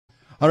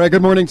All right,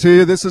 good morning to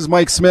you. This is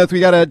Mike Smith. We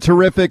got a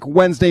terrific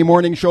Wednesday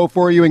morning show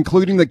for you,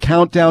 including the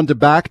countdown to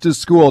back to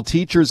school.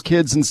 Teachers,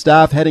 kids, and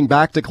staff heading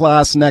back to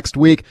class next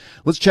week.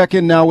 Let's check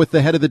in now with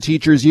the head of the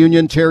Teachers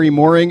Union. Terry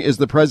Mooring is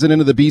the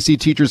president of the BC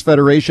Teachers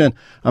Federation.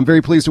 I'm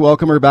very pleased to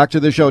welcome her back to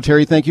the show.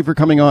 Terry, thank you for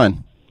coming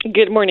on.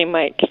 Good morning,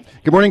 Mike.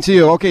 Good morning to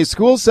you. Okay,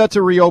 school's set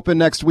to reopen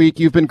next week.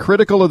 You've been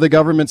critical of the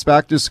government's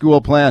back to school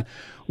plan.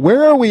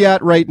 Where are we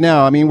at right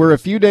now? I mean, we're a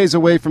few days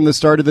away from the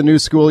start of the new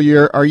school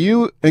year. Are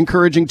you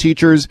encouraging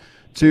teachers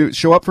to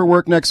show up for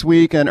work next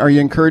week, and are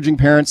you encouraging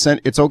parents,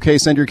 it's okay,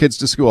 send your kids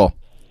to school?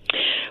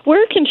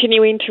 We're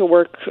continuing to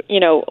work,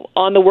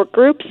 on the work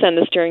groups and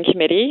the steering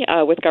committee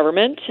with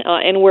government,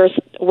 and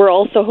we're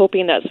also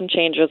hoping that some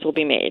changes will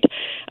be made.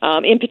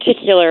 In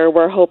particular,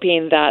 we're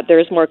hoping that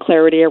there's more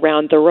clarity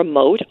around the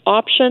remote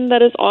option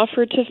that is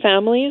offered to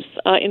families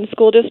in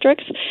school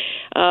districts,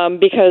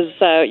 because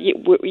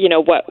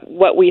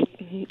what we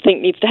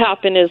think needs to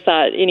happen is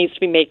that it needs to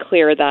be made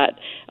clear that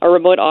a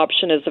remote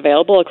option is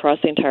available across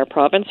the entire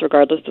province,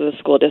 regardless of the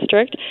school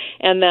district,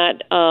 and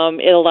that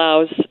it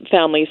allows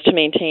families to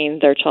maintain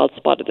their child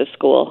spot at the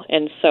school.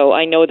 And so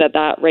I know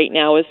that right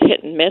now is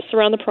hit and miss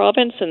around the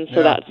province, and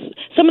so that's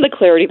some of the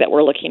clarity that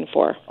we're looking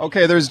for.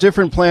 Okay, there's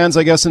different plans,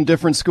 I guess, in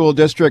different school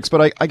districts,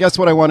 but I guess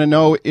what I want to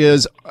know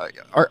is,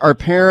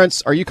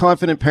 are you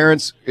confident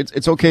parents,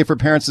 it's okay for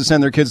parents to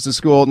send their kids to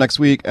school next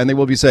week and they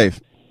will be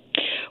safe?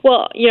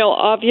 Well,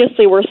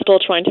 obviously we're still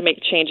trying to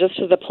make changes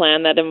to the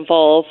plan that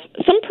involve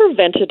some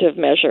preventative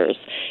measures.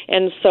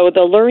 And so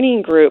the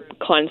learning group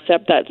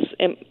concept that's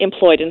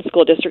employed in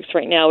school districts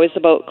right now is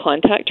about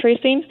contact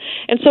tracing.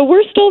 And so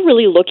we're still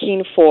really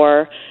looking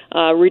for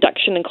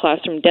reduction in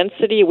classroom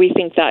density. We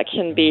think that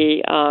can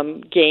be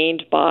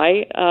gained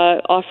by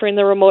offering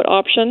the remote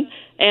option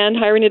and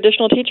hiring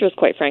additional teachers,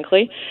 quite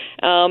frankly.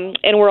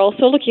 And we're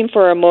also looking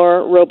for a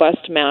more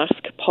robust mask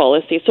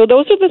policy. So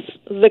those are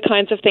the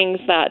kinds of things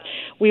that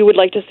we would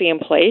like to see in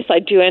place. I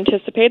do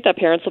anticipate that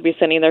parents will be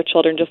sending their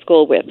children to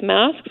school with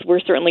masks. We're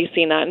certainly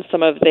seeing that in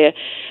some of the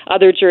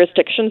other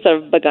jurisdictions that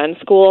have begun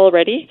school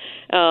already.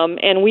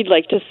 And we'd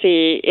like to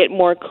see it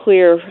more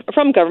clear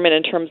from government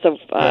in terms of,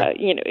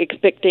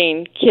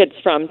 expecting kids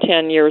from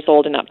 10 years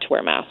old and up to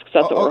wear masks.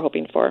 That's what we're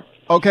hoping for.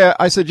 Okay,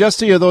 I suggest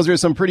to you those are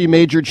some pretty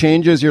major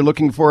changes you're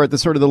looking for at the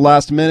sort of the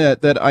last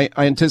minute that I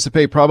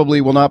anticipate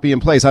probably will not be in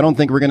place. I don't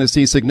think we're going to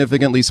see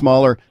significantly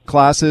smaller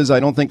classes. I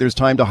don't think there's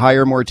time to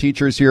hire more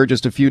teachers here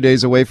just a few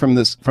days away from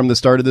the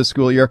start of this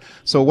school year.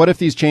 So what if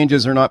these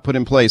changes are not put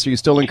in place? Are you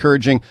still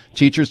encouraging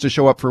teachers to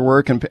show up for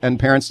work and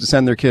parents to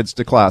send their kids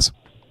to class?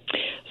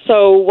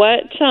 So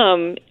what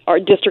our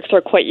districts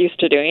are quite used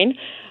to doing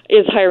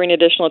is hiring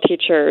additional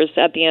teachers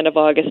at the end of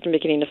August and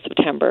beginning of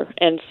September.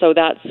 And so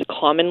that's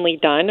commonly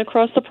done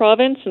across the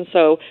province. And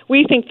so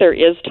we think there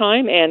is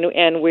time,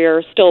 and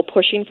we're still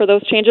pushing for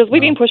those changes. We've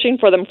been pushing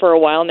for them for a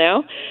while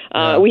now.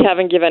 We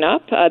haven't given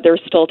up.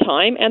 There's still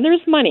time, and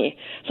there's money.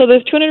 So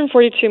there's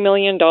 $242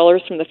 million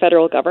from the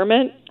federal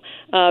government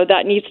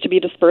that needs to be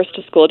dispersed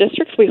to school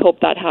districts. We hope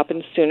that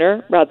happens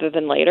sooner rather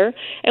than later.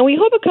 And we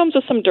hope it comes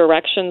with some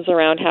directions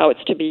around how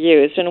it's to be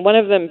used, and one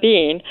of them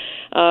being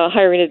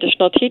hiring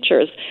additional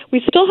teachers.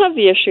 We still have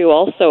the issue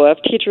also of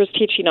teachers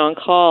teaching on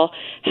call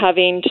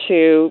having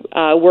to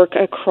work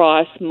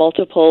across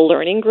multiple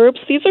learning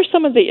groups. These are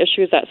some of the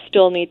issues that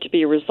still need to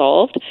be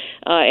resolved,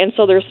 and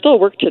so there's still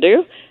work to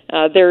do.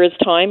 There is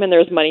time and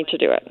there's money to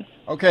do it.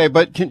 Okay,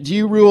 but do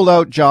you rule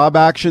out job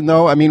action,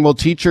 though? I mean, will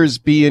teachers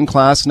be in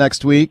class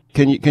next week?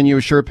 Can you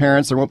assure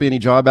parents there won't be any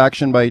job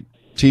action by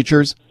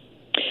teachers?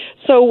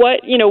 So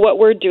what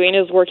we're doing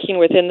is working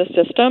within the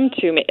system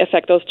to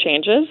affect those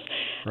changes.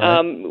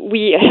 Right.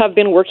 We have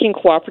been working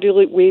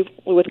cooperatively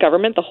with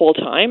government the whole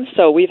time.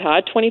 So we've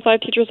had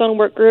 25 teachers on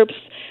work groups.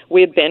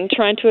 We've been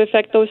trying to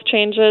affect those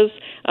changes.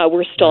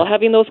 We're still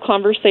having those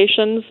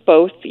conversations,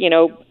 both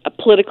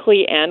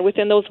politically and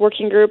within those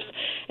working groups.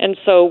 And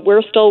so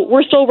we're still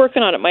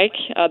working on it, Mike.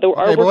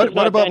 Our work is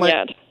not done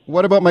yet.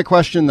 What about my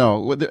question,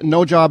 though?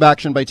 No job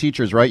action by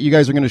teachers, right? You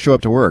guys are going to show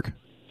up to work.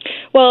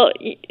 Well,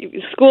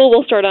 school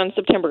will start on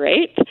September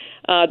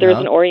 8th. There's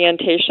an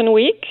orientation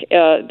week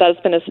that's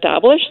been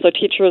established, so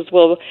teachers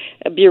will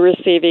be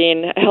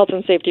receiving health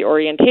and safety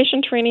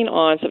orientation training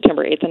on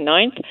September 8th and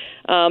 9th.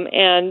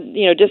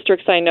 And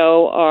districts I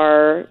know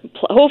are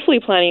hopefully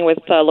planning with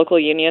local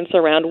unions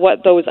around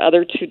what those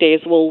other 2 days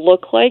will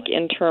look like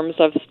in terms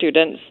of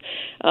students,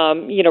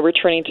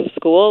 returning to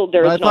school.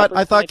 There's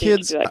I thought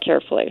kids to do that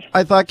carefully.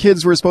 I thought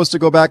kids were supposed to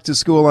go back to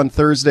school on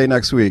Thursday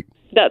next week.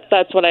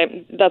 That's what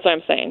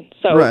I'm saying.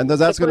 So right, and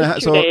that's going to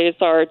 2 days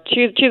are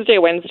Tuesday,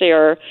 Wednesday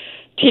are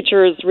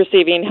teachers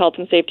receiving health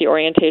and safety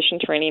orientation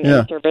training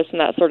and service and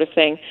that sort of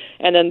thing,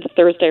 and then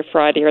Thursday,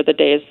 Friday are the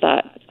days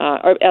that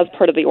are as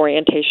part of the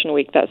orientation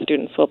week that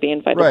students will be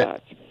invited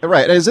back.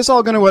 Right. Is this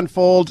all going to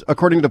unfold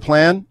according to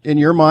plan in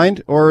your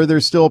mind, or are there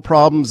still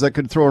problems that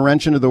could throw a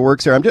wrench into the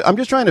works here? I'm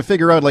just trying to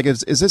figure out,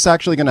 is this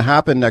actually going to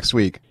happen next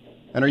week,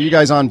 and are you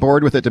guys on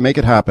board with it to make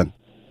it happen?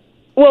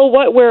 Well,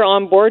 what we're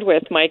on board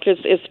with, Mike, is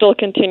still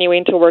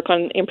continuing to work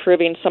on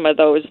improving some of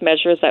those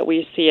measures that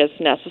we see as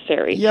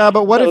necessary. Yeah,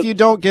 but what if you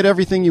don't get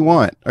everything you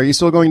want? Are you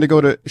still going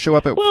to show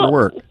up for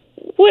work?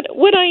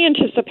 What I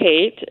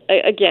anticipate,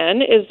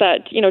 again, is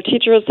that,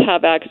 teachers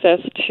have access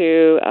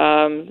to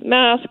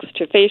masks,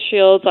 to face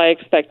shields. I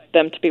expect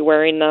them to be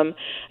wearing them.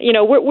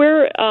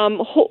 We're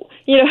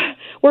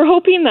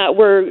hoping that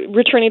we're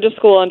returning to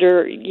school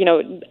under,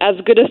 as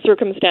good a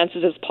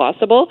circumstances as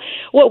possible.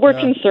 What we're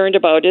concerned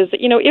about is,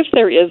 if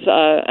there is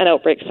an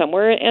outbreak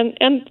somewhere,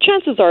 and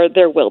chances are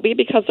there will be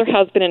because there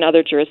has been in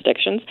other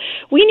jurisdictions,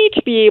 we need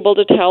to be able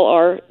to tell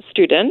our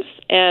students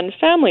and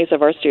families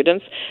of our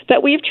students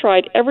that we've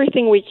tried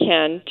everything we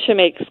can to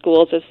make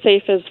schools as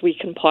safe as we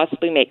can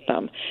possibly make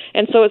them.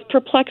 And so it's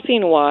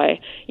perplexing why,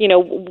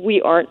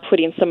 we aren't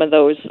putting some of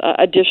those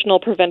additional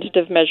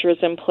preventative measures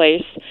in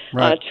place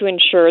to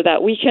ensure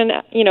that we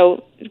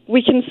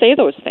can say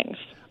those things.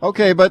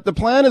 Okay, but the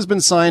plan has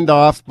been signed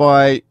off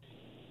by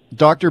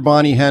Dr.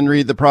 Bonnie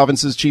Henry, the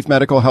province's chief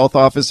medical health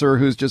officer,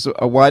 who's just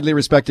a widely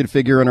respected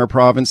figure in our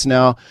province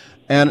now.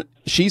 And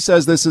she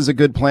says this is a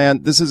good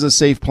plan. This is a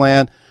safe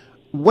plan.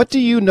 What do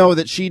you know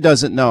that she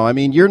doesn't know? I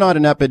mean, you're not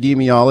an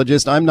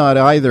epidemiologist. I'm not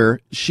either.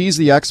 She's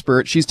the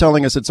expert. She's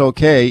telling us it's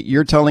okay.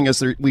 You're telling us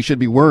that we should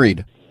be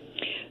worried.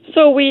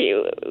 So we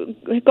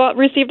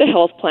received a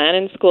health plan,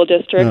 and school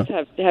districts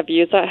have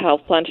used that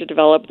health plan to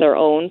develop their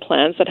own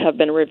plans that have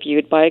been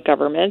reviewed by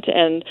government.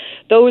 And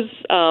those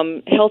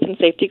health and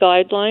safety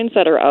guidelines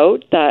that are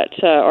out,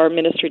 that are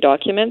ministry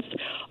documents,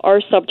 are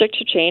subject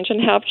to change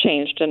and have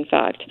changed, in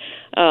fact,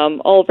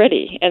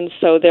 already. And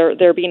so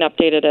they're being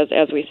updated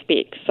as we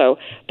speak. So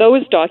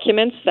those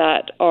documents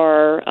that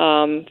are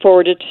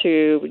forwarded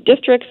to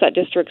districts, that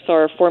districts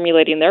are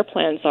formulating their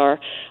plans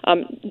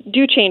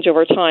do change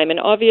over time. And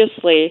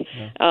obviously,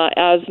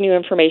 as new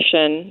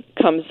information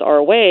comes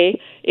our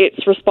way,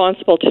 it's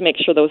responsible to make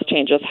sure those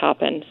changes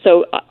happen.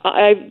 So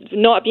I've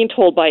not been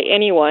told by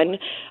anyone,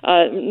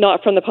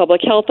 not from the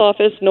Public Health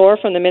Office nor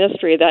from the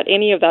ministry, that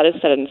any of that is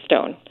set in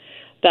stone.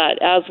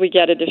 That as we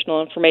get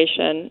additional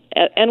information,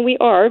 and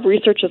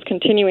research is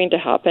continuing to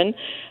happen,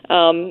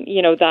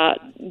 that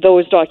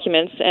those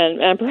documents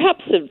and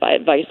perhaps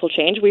advice will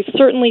change. We've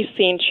certainly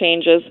seen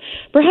changes,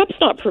 perhaps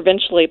not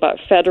provincially, but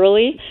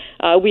federally.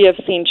 We have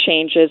seen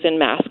changes in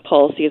mask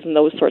policies and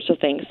those sorts of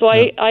things. So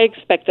I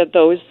expect that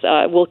those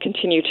will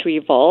continue to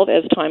evolve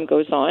as time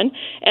goes on,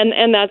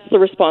 and that's the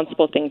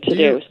responsible thing to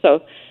do.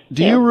 So.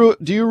 Do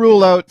you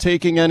rule out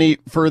taking any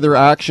further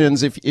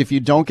actions if you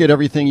don't get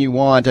everything you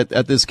want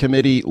at this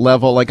committee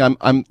level? Like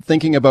I'm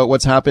thinking about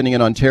what's happening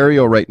in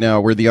Ontario right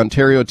now, where the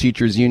Ontario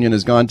Teachers Union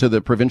has gone to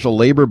the provincial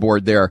labor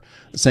board there,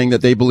 saying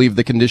that they believe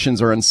the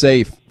conditions are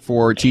unsafe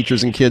for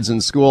teachers and kids in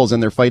schools,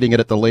 and they're fighting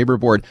it at the labor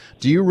board.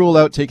 Do you rule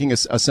out taking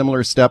a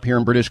similar step here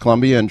in British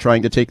Columbia and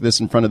trying to take this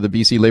in front of the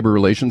BC Labor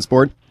Relations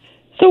Board?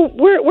 So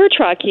we're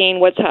tracking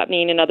what's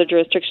happening in other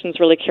jurisdictions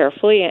really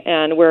carefully,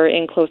 and we're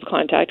in close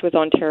contact with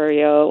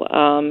Ontario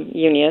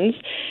unions.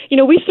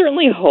 We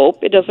certainly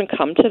hope it doesn't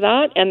come to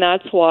that, and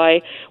that's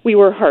why we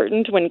were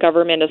heartened when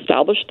government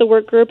established the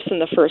work groups in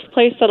the first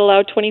place that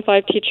allowed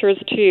 25 teachers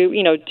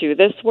to, do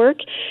this work.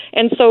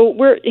 And so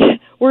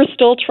we're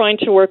still trying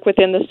to work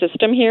within the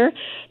system here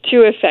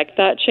to effect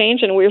that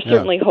change, and we're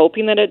certainly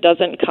hoping that it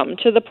doesn't come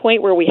to the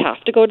point where we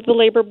have to to the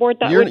labor board.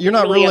 You're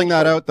not ruling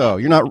that out, though.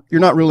 You're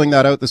not ruling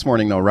that out this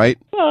morning, though, right?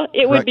 Well,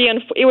 it would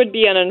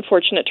be an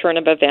unfortunate turn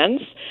of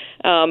events,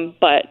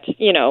 but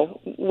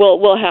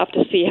we'll have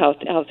to see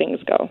how things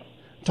go.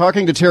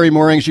 Talking to Terry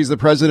Mooring, she's the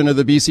president of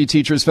the BC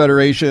Teachers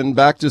Federation.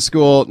 Back to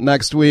school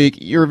next week.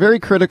 You're very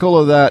critical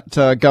of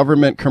that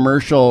government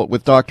commercial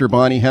with Dr.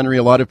 Bonnie Henry.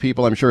 A lot of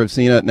people, I'm sure, have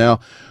seen it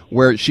now,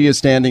 where she is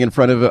standing in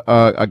front of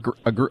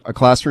a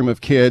classroom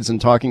of kids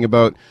and talking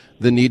about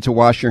the need to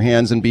wash your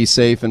hands and be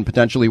safe and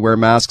potentially wear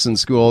masks in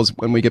schools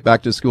when we get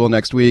back to school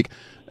next week.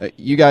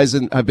 You guys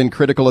have been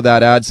critical of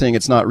that ad, saying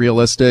it's not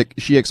realistic.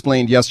 She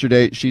explained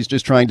yesterday she's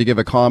just trying to give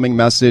a calming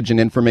message and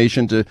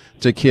information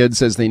to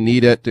kids as they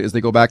need it, as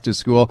they go back to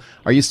school.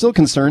 Are you still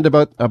concerned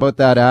about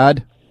that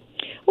ad?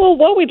 Well,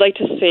 what we'd like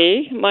to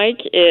see,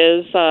 Mike,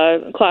 is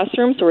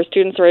classrooms where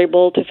students are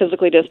able to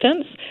physically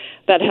distance,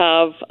 that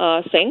have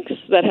sinks,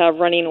 that have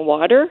running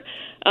water.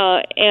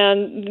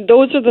 And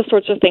those are the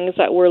sorts of things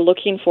that we're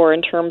looking for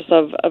in terms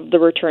of the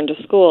return to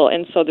school.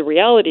 And so the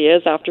reality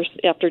is,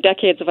 after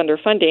decades of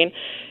underfunding,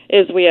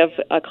 is we have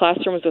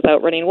classrooms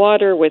without running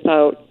water,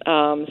 without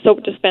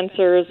soap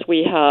dispensers.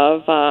 We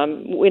have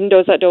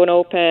windows that don't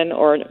open,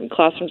 or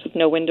classrooms with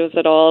no windows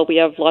at all. We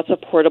have lots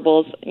of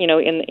portables,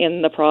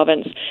 in the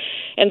province.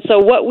 And so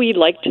what we'd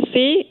like to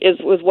see is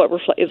what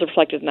is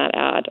reflected in that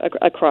ad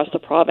across the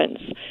province.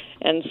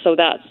 And so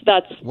that's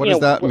what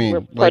does that mean?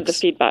 We're part of the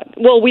feedback.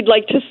 Well, we'd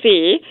like to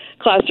see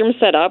classrooms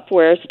set up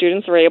where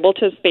students are able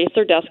to space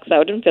their desks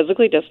out and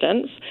physically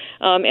distance.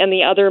 And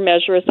the other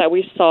measures that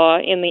we saw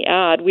in the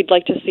ad, we'd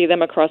like to see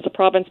them across the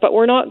province, but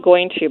we're not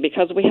going to,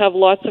 because we have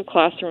lots of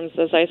classrooms,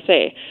 as I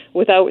say,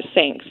 without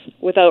sinks,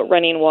 without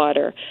running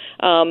water.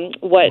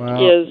 What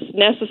is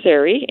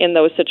necessary in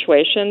those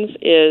situations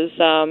is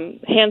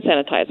hand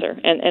sanitizer,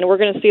 and we're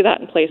going to see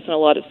that in place in a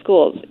lot of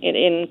schools,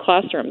 in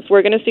classrooms.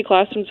 We're going to see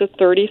classrooms with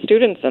 30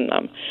 students in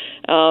them,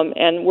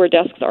 and where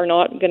desks are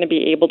not going to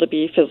be able to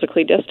be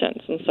physically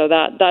distanced, and so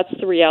that's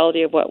the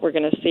reality of what we're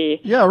going to see.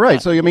 Yeah,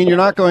 right. So I mean, you're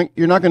not going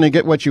to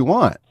get what you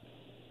want.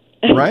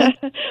 Right?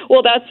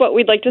 Well, that's what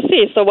we'd like to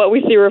see. So what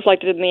we see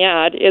reflected in the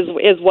ad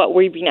is what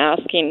we've been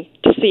asking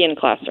to see in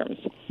classrooms.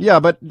 Yeah,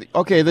 but,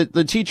 okay,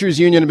 the teachers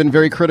union have been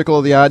very critical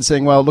of the ad,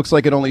 saying, well, it looks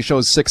like it only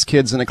shows 6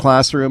 kids in a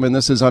classroom, and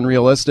this is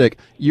unrealistic.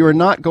 You are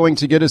not going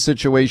to get a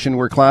situation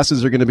where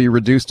classes are going to be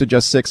reduced to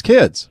just 6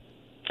 kids.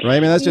 Right? I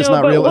mean, that's just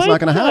not real. It's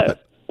not going to happen.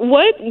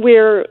 What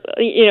we're,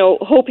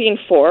 hoping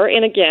for,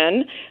 and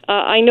again,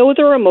 I know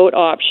the remote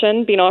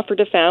option being offered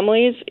to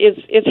families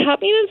is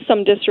happening in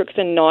some districts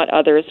and not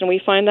others, and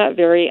we find that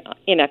very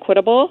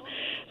inequitable.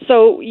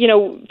 So,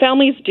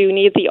 families do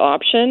need the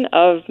option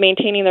of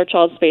maintaining their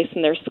child's space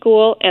in their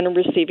school and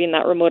receiving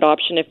that remote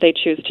option if they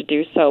choose to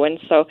do so. And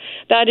so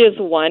that is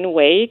one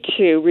way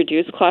to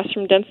reduce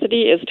classroom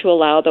density, is to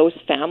allow those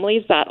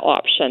families that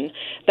option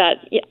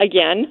that,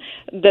 again,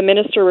 the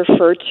minister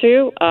referred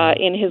to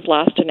in his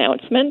last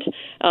announcement,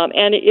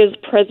 and it is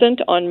present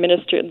on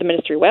the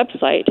ministry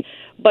website,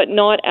 but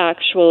not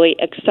actually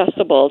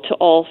accessible to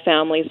all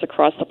families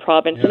across the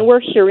province. Yeah. And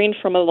we're hearing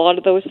from a lot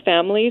of those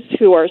families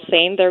who are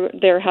saying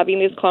they're having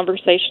these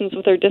conversations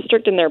with their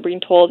district, and they're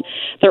being told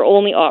their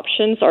only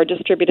options are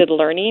distributed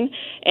learning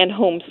and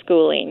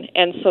homeschooling.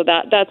 And so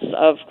that's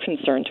of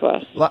concern to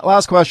us.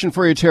 Last question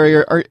for you,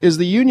 Terry. Is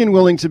the union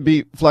willing to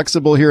be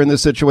flexible here in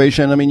this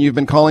situation? I mean, you've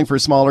been calling for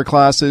smaller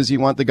classes. You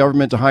want the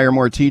government to hire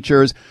more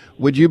teachers.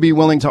 Would you be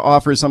willing to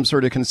offer some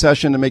sort of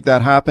concession to make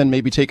that happen?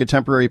 Maybe take a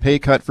temporary pay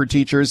cut for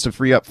teachers to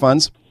free up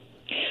funds?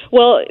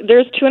 Well,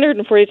 there's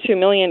 $242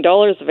 million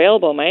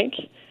available, Mike.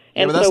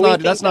 And yeah,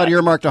 but that's not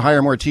earmarked to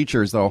hire more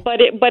teachers, though. But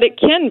it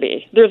can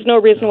be. There's no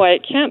reason why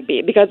it can't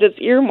be, because it's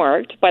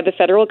earmarked by the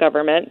federal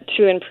government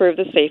to improve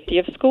the safety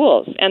of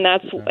schools. And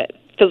that's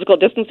physical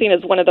distancing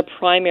is one of the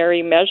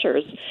primary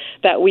measures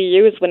that we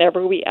use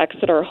whenever we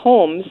exit our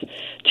homes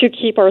to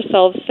keep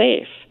ourselves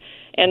safe.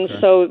 And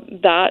so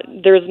that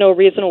there's no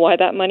reason why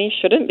that money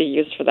shouldn't be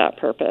used for that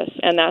purpose.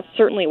 And that's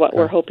certainly what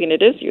we're hoping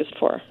it is used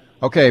for.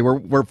 Okay,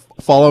 we're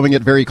following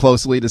it very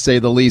closely, to say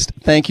the least.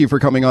 Thank you for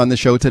coming on the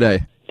show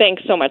today.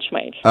 Thanks so much,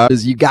 Mike.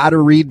 You got to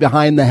read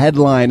behind the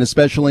headline,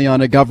 especially on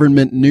a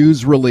government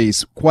news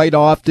release. Quite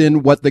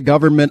often, what the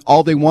government,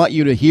 all they want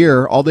you to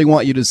hear, all they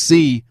want you to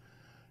see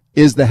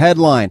is the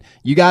headline.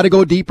 You got to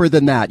go deeper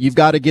than that. You've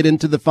got to get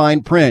into the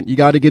fine print. You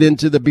got to get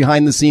into the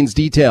behind the scenes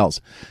details.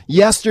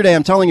 Yesterday,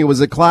 I'm telling you, was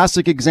a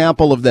classic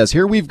example of this.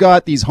 Here we've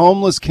got these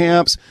homeless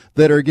camps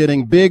that are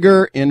getting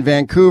bigger in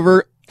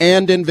Vancouver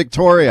and in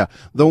Victoria.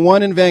 The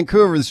one in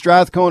Vancouver, the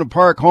Strathcona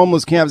Park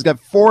homeless camp, has got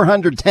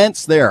 400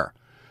 tents there.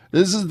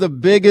 This is the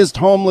biggest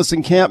homeless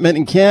encampment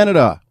in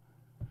Canada.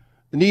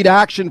 They need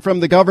action from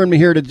the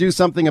government here to do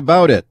something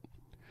about it.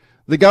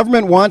 The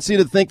government wants you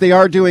to think they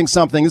are doing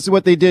something. This is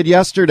what they did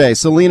yesterday.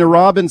 Selena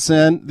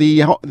Robinson,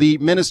 the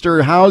Minister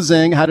of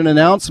Housing, had an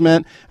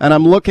announcement, and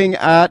I'm looking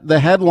at the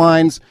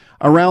headlines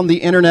around the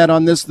internet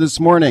on this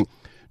morning.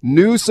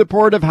 New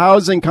supportive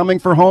housing coming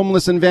for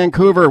homeless in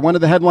Vancouver. One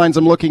of the headlines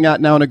I'm looking at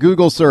now in a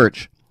Google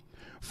search.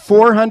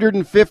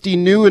 450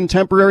 new and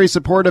temporary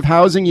supportive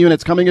housing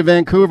units coming to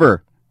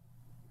Vancouver.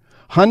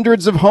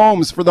 Hundreds of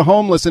homes for the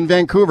homeless in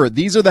Vancouver.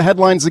 These are the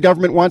headlines the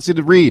government wants you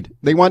to read.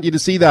 They want you to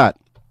see that.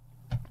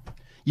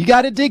 You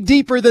got to dig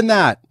deeper than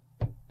that.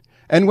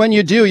 And when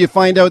you do, you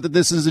find out that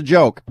this is a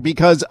joke,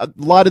 because a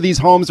lot of these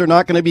homes are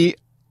not going to be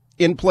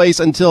in place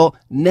until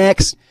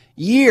next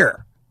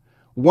year.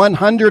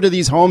 100 of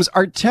these homes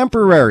are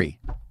temporary.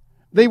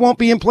 They won't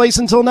be in place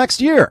until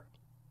next year.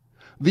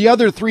 The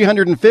other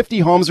 350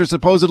 homes are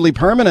supposedly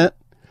permanent.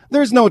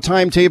 There's no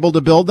timetable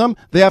to build them.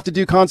 They have to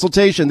do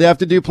consultation. They have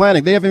to do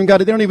planning. They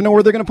don't even know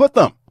where they're going to put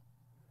them.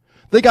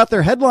 They got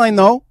their headline,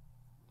 though.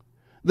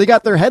 They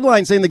got their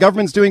headline saying the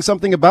government's doing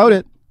something about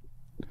it.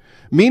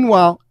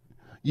 Meanwhile,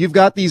 you've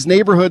got these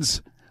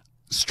neighborhoods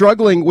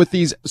struggling with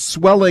these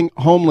swelling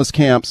homeless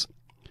camps.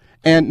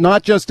 And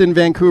not just in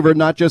Vancouver,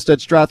 not just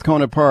at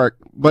Strathcona Park,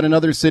 but in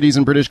other cities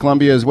in British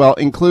Columbia as well,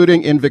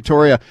 including in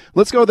Victoria.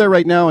 Let's go there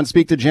right now and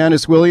speak to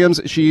Janice Williams.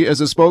 She is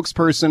a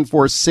spokesperson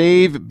for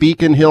Save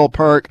Beacon Hill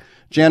Park.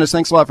 Janice,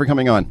 thanks a lot for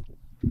coming on.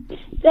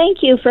 Thank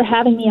you for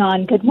having me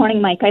on. Good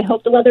morning, Mike. I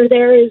hope the weather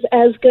there is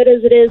as good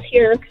as it is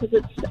here, because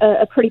it's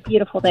a pretty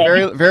beautiful day.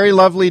 Very, very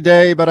lovely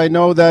day, but I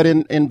know that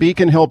in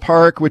Beacon Hill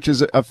Park, which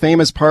is a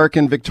famous park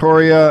in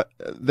Victoria,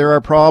 there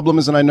are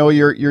problems, and I know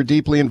you're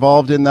deeply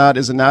involved in that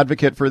as an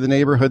advocate for the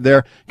neighborhood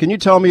there. Can you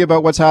tell me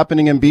about what's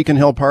happening in Beacon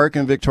Hill Park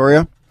in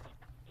Victoria?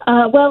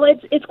 Well,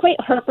 it's quite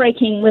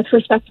heartbreaking with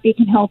respect to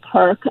Beacon Hill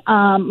Park.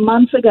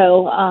 Months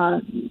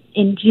ago,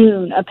 in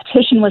June, a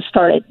petition was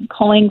started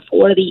calling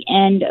for the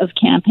end of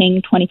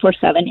camping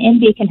 24/7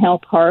 in Beacon Hill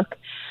Park,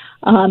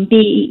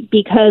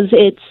 because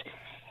it's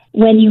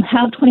when you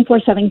have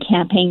 24/7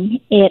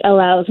 camping, it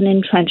allows an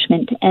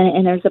entrenchment,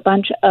 and there's a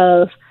bunch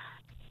of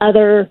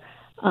other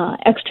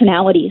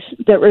externalities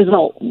that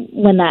result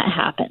when that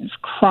happens,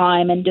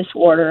 crime and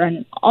disorder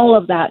and all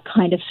of that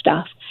kind of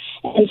stuff.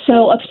 And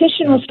so a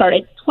petition was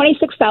started,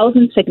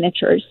 26,000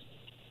 signatures,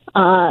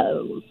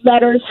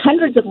 letters,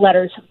 hundreds of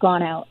letters have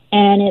gone out,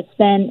 and it's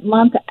been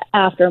month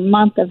after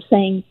month of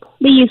saying,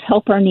 please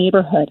help our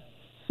neighborhood.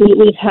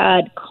 We've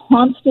had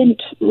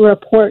constant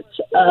reports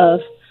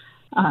of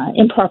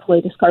improperly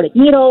discarded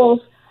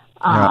needles,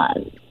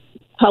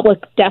 public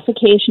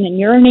defecation and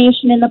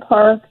urination in the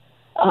park,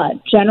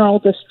 general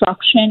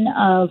destruction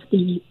of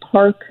the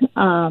park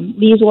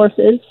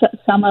resources.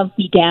 Some of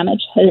the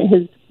damage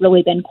has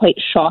really been quite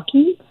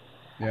shocking.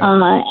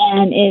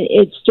 And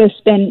it's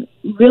just been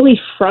really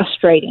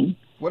frustrating.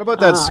 What about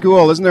that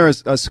school? Isn't there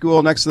a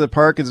school next to the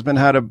park that's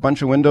had a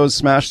bunch of windows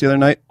smashed the other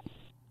night?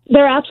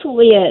 There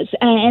absolutely is,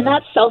 and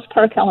that's South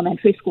Park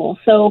Elementary School.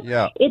 So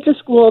it's a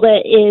school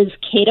that is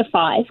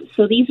K-5.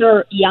 So these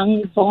are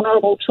young,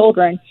 vulnerable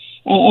children,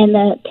 and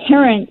the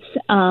parents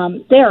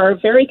there are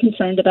very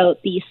concerned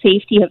about the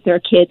safety of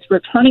their kids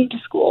returning to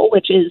school,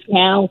 which is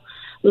now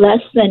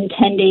less than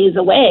 10 days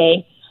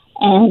away.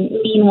 And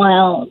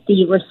meanwhile,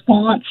 the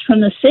response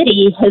from the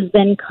city has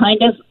been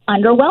kind of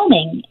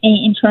underwhelming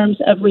in terms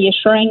of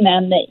reassuring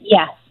them that,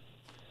 yes,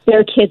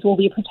 their kids will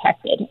be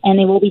protected and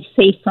they will be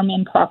safe from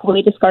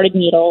improperly discarded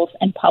needles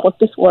and public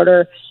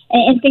disorder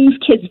and things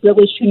kids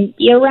really shouldn't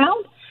be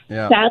around.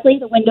 Sadly,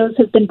 the windows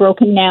have been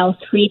broken now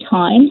 3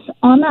 times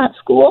on that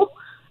school,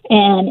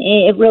 and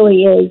it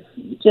really is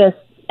just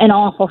an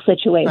awful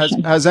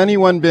situation. Has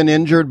anyone been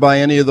injured by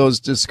any of those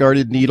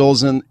discarded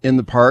needles in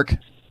the park?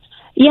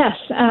 Yes,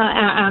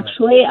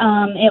 actually,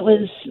 it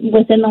was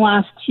within the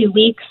last 2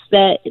 weeks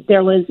that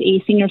there was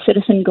a senior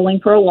citizen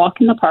going for a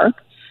walk in the park,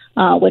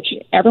 which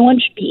everyone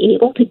should be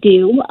able to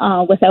do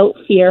without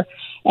fear,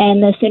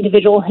 and this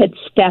individual had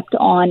stepped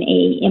on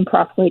a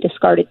improperly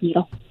discarded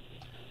needle.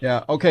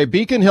 Yeah, okay.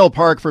 Beacon Hill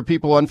Park, for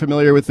people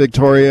unfamiliar with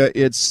Victoria,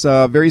 it's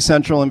very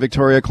central in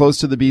Victoria, close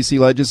to the BC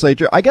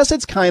legislature. I guess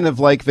it's kind of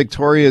like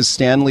Victoria's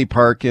Stanley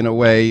Park in a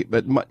way,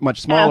 but much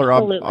smaller,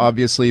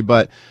 obviously,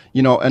 but,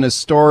 you know, an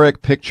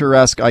historic,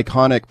 picturesque,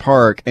 iconic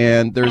park.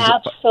 And there's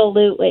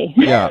absolutely.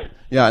 Yeah,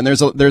 and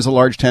there's a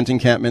large tent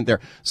encampment there.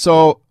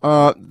 So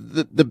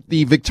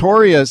the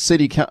Victoria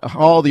City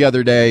Hall the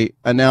other day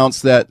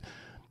announced that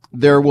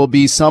there will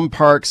be some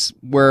parks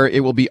where it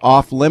will be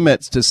off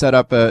limits to set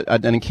up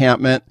an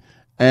encampment,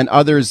 and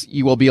others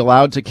you will be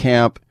allowed to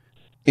camp,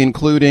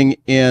 including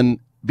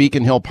in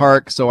Beacon Hill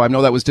Park. So I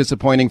know that was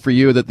disappointing for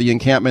you that the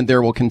encampment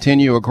there will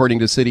continue according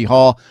to City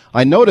Hall.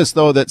 I noticed,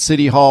 though, that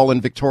City Hall in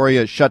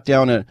Victoria shut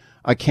down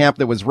a camp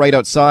that was right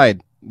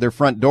outside their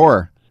front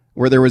door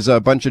where there was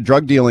a bunch of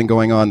drug dealing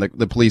going on,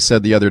 the police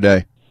said the other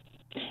day.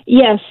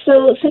 Yes,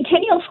 so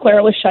Centennial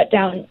Square was shut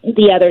down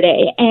the other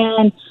day,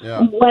 and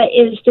what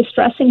is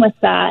distressing with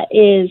that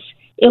is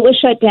it was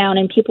shut down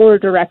and people were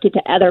directed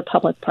to other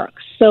public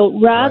parks. So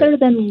rather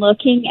than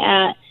looking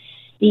at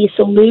the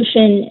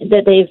solution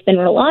that they've been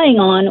relying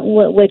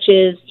on, which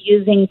is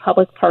using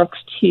public parks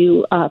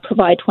to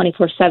provide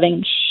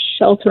 24/7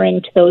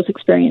 sheltering to those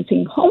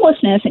experiencing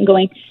homelessness, and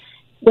going,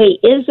 wait,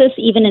 is this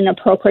even an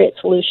appropriate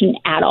solution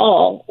at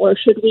all, or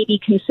should we be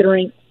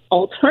considering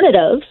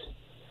alternatives?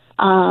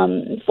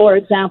 For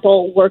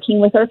example, working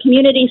with our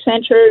community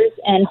centers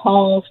and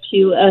halls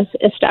to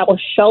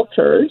establish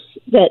shelters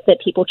that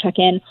people check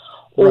in,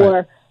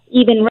 or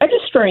even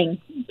registering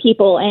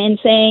people and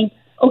saying,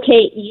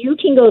 okay, you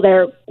can go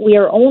there. We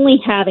are only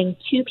having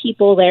 2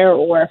 people there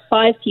or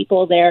 5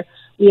 people there.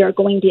 We are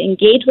going to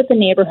engage with the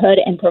neighborhood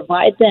and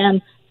provide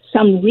them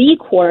some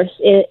recourse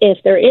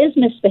if there is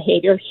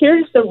misbehavior.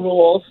 Here's the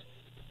rules.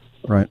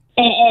 Right.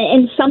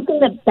 And something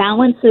that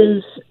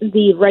balances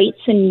the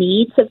rights and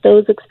needs of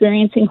those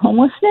experiencing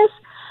homelessness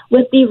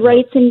with the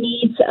rights and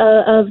needs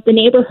of the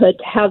neighborhood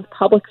to have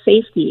public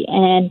safety.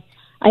 And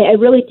I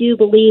really do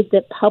believe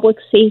that public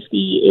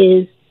safety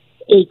is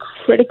a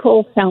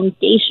critical,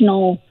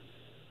 foundational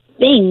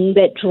thing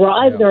that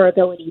drives our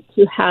ability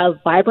to have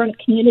vibrant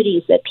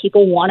communities that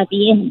people want to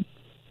be in.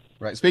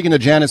 Right. Speaking of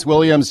Janice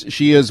Williams,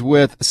 she is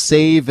with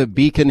Save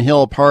Beacon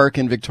Hill Park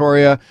in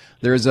Victoria.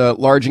 There's a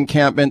large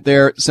encampment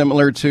there,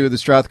 similar to the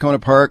Strathcona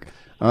Park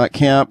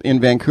camp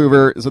in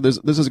Vancouver. So this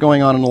is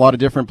going on in a lot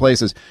of different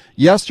places.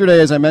 Yesterday,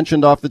 as I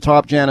mentioned off the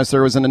top, Janice,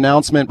 there was an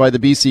announcement by the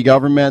BC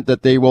government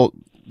that they will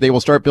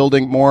start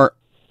building more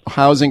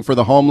housing for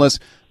the homeless,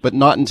 but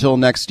not until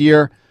next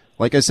year.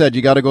 Like I said,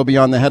 you got to go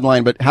beyond the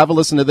headline, but have a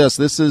listen to this.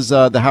 This is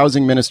the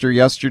housing minister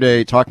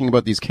yesterday talking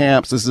about these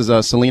camps. This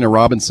is Selena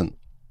Robinson.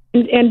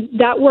 And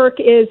that work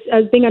is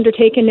being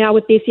undertaken now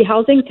with BC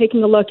Housing,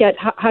 taking a look at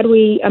how do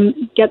we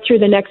get through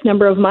the next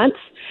number of months.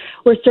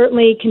 We're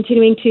certainly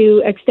continuing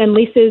to extend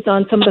leases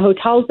on some of the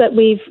hotels that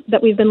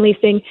we've been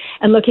leasing,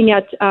 and looking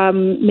at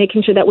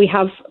making sure that we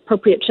have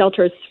appropriate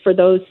shelters for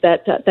those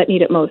that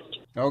need it most.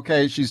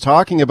 Okay, she's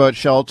talking about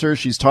shelter.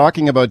 She's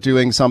talking about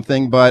doing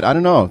something, but I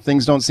don't know.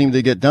 Things don't seem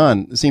to get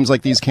done. It seems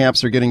like these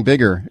camps are getting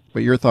bigger.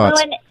 But your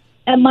thoughts? Well,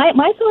 and my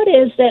thought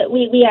is that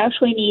we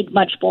actually need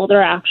much bolder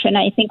action.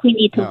 I think we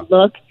need to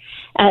look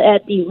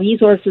at the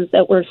resources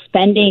that we're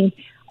spending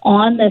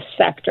on this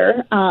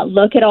sector.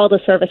 Look at all the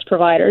service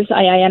providers.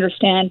 I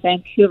understand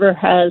Vancouver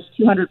has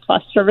 200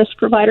 plus service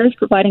providers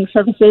providing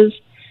services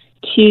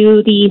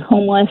to the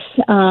homeless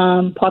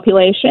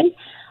population.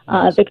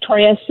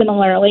 Victoria,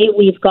 similarly,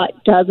 we've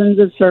got dozens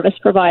of service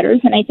providers,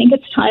 and I think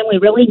it's time we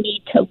really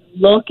need to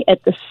look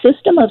at the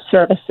system of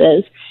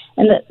services,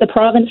 and that the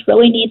province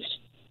really needs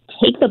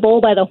to take the bull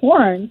by the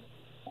horns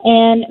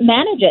and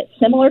manage it,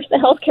 similar to the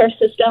healthcare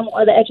system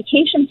or the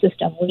education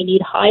system. We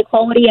need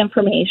high-quality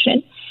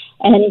information,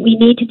 and we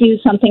need to do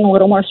something a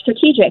little more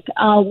strategic.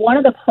 One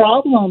of the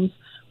problems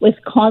with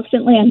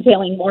constantly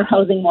unveiling more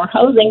housing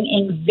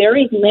in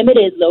very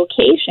limited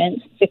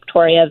locations,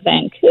 Victoria,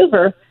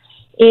 Vancouver,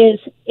 is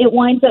it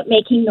winds up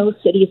making those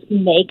cities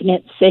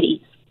magnet cities.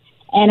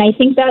 And I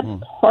think that's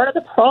part of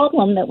the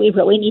problem that we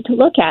really need to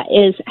look at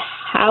is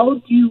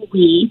how do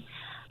we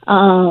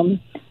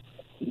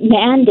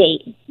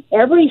mandate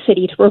every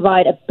city to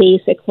provide a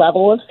basic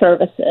level of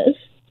services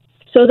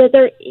so that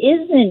there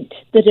isn't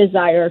the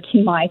desire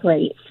to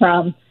migrate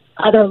from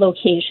other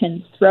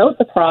locations throughout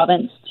the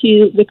province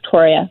to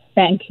Victoria,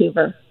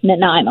 Vancouver,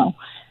 Nanaimo.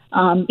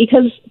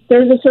 Because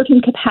there's a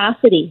certain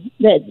capacity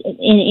that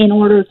in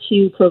order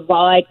to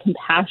provide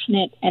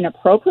compassionate and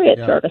appropriate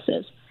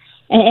services.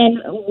 And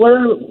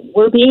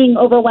we're being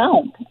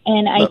overwhelmed.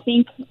 And I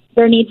think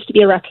there needs to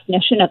be a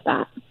recognition of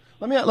that.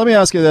 Let me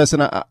ask you this,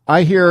 and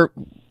I hear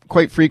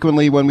quite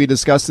frequently when we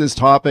discuss this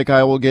topic,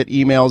 I will get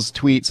emails,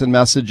 tweets, and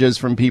messages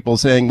from people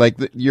saying, like,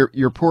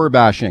 you're poor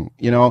bashing.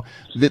 You know,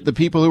 the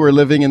people who are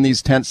living in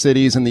these tent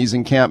cities and these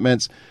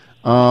encampments,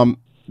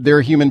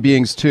 they're human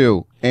beings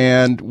too.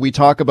 And we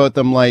talk about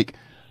them like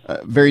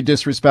very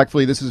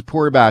disrespectfully. This is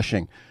poor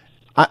bashing.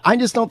 I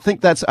just don't think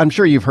that's, I'm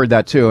sure you've heard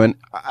that too. And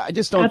I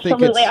just don't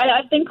think it's. Absolutely.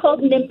 I've been called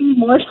NIMBY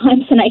more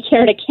times than I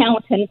care to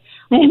count. And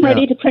I am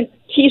ready to print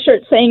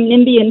T-shirts saying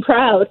NIMBY and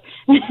proud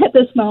at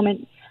this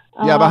moment.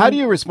 Yeah, but how do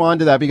you respond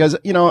to that? Because,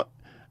 you know,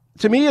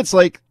 to me, it's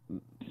like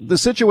the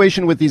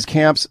situation with these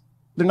camps,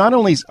 they're not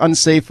only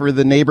unsafe for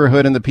the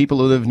neighborhood and the people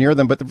who live near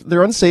them, but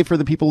they're unsafe for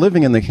the people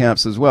living in the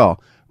camps as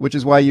well, which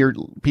is why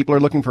people are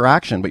looking for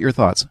action. But your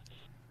thoughts?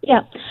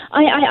 Yeah,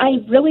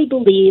 I really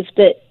believe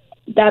that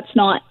that's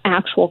not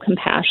actual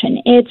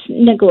compassion. It's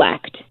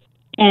neglect.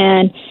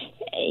 And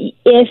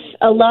if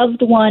a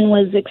loved one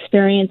was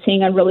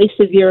experiencing a really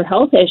severe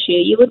health issue,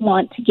 you would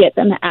want to get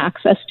them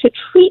access to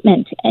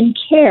treatment and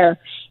care.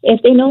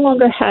 If they no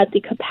longer had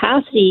the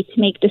capacity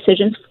to make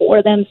decisions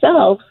for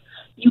themselves,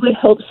 you would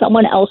hope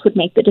someone else would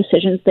make the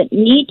decisions that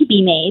need to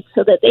be made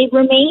so that they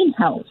remain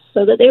housed,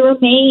 so that they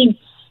remain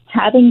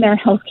having their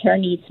health care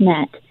needs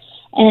met.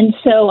 And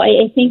so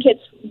I think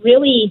it's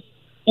really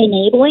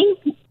enabling,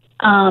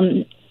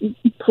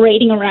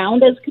 parading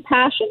around as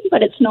compassion,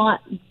 but it's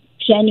not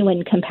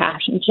genuine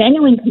compassion.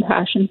 Genuine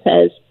compassion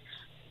says,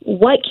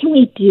 what can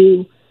we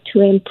do to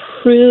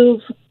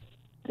improve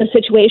the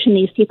situation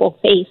these people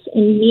face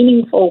in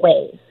meaningful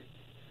ways?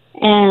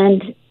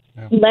 And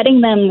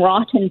letting them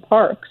rot in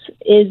parks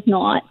is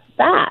not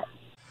that.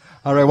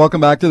 All right, welcome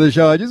back to the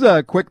show. Just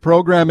a quick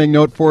programming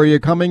note for you.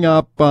 Coming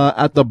up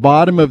at the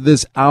bottom of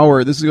this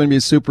hour, this is going to be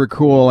super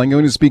cool. I'm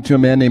going to speak to a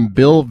man named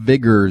Bill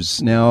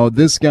Viggers. Now,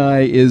 this guy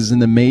is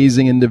an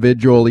amazing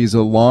individual. He's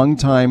a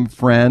longtime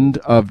friend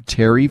of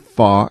Terry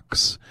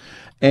Fox,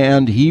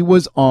 and he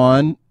was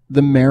on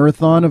the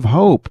Marathon of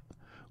Hope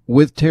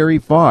with Terry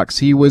Fox.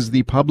 He was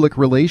the public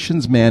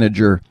relations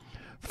manager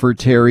for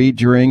Terry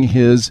during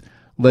his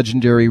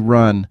legendary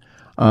run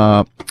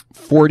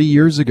 40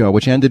 years ago,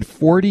 which ended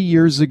 40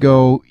 years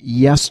ago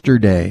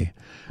yesterday.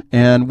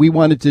 And we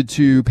wanted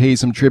to pay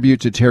some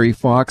tribute to Terry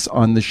Fox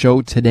on the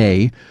show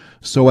today.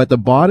 So at the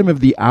bottom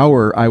of the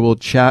hour, I will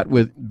chat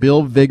with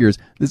Bill Viggers.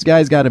 This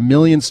guy's got a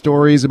million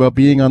stories about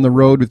being on the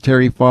road with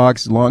Terry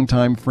Fox,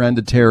 longtime friend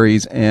of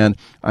Terry's, and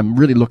I'm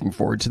really looking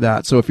forward to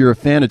that. So if you're a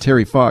fan of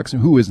Terry Fox,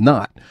 who is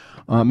not,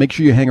 make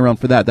sure you hang around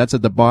for that. That's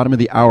at the bottom of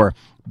the hour,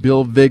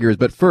 Bill Viggers.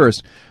 But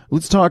first,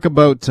 let's talk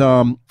about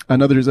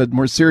there's a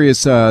more serious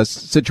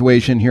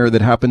situation here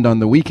that happened on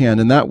the weekend,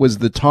 and that was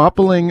the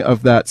toppling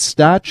of that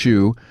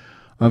statue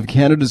of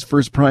Canada's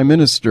first Prime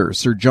Minister,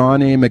 Sir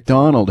John A.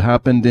 Macdonald,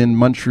 happened in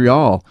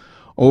Montreal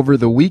over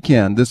the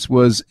weekend. This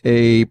was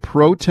a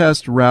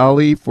protest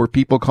rally for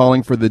people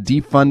calling for the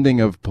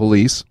defunding of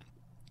police,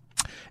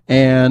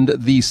 and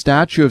the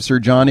statue of Sir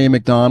John A.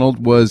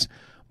 Macdonald was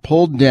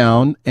pulled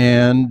down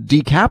and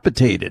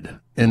decapitated,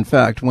 in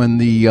fact, when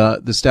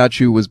the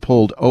statue was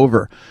pulled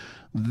over.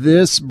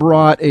 This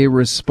brought a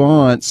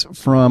response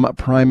from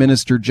Prime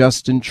Minister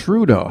Justin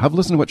Trudeau. Have a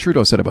listen to what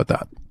Trudeau said about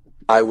that.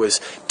 I was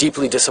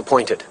deeply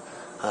disappointed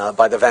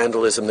by the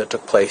vandalism that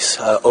took place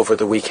over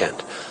the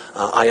weekend.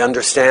 I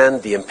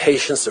understand the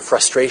impatience, the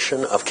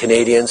frustration of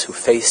Canadians who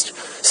faced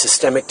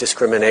systemic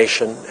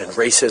discrimination and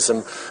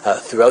racism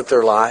throughout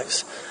their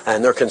lives,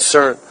 and their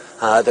concern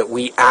that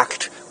we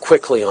act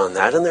quickly on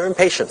that, and their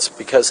impatience,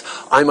 because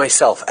I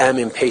myself am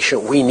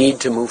impatient. We need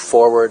to move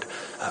forward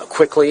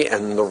quickly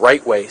and in the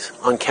right ways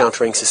on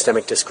countering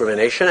systemic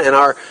discrimination, and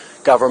our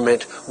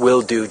government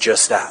will do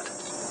just that.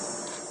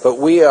 But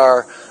we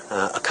are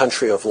a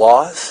country of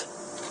laws,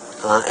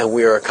 and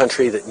we are a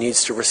country that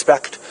needs to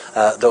respect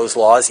those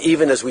laws,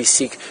 even as we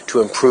seek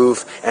to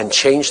improve and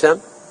change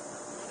them.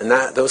 And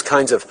those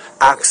kinds of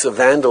acts of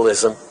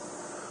vandalism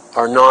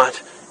are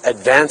not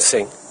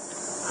advancing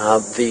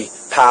the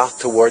path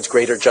towards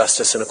greater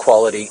justice and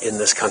equality in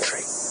this country.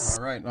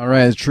 All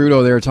right. As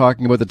Trudeau there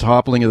talking about the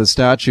toppling of the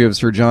statue of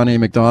Sir John A.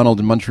 Macdonald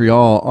in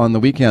Montreal on the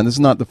weekend. This is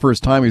not the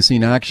first time we've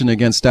seen action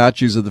against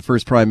statues of the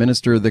first Prime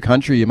Minister of the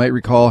country. You might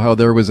recall how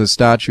there was a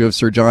statue of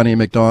Sir John A.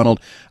 Macdonald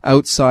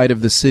outside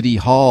of the City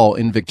Hall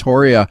in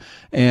Victoria,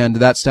 and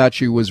that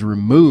statue was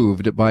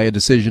removed by a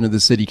decision of the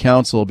City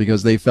Council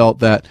because they felt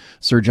that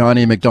Sir John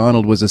A.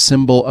 Macdonald was a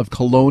symbol of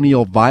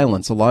colonial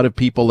violence. A lot of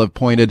people have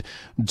pointed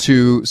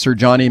to Sir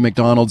John A.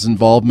 Macdonald's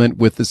involvement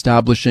with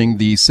establishing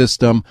the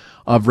system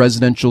of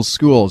residential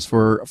schools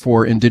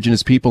for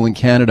Indigenous people in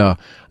Canada,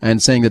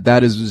 and saying that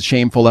that is a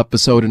shameful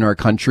episode in our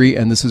country,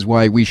 and this is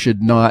why we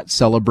should not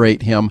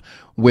celebrate him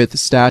with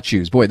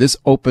statues. Boy, this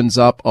opens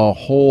up a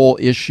whole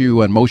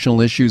issue, emotional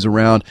issues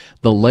around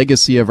the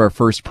legacy of our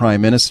first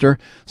Prime Minister.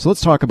 So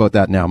let's talk about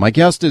that now. My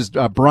guest is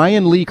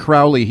Brian Lee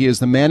Crowley. He is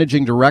the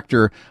Managing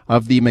Director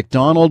of the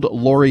Macdonald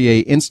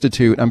Laurier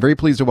Institute. I'm very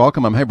pleased to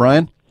welcome him. Hey,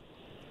 Brian.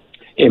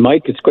 Hey,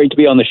 Mike. It's great to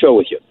be on the show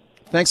with you.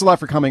 Thanks a lot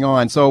for coming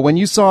on. So when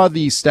you saw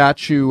the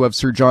statue of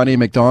Sir John A.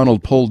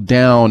 Macdonald pulled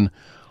down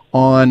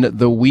on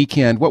the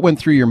weekend, what went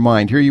through your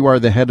mind? Here you are,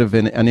 the head of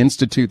an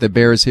institute that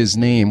bears his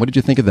name. What did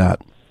you think of that?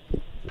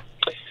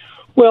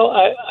 Well,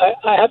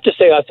 I have to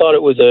say I thought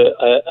it was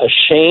a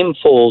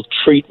shameful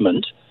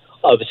treatment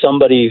of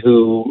somebody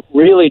who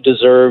really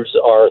deserves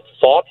our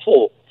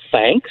thoughtful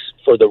thanks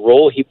for the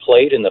role he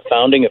played in the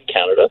founding of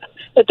Canada.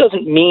 That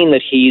doesn't mean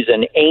that he's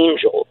an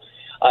angel.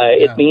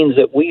 It means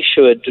that we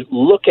should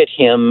look at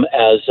him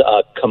as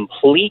a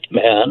complete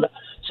man,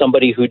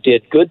 somebody who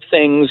did good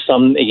things.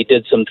 He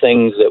did some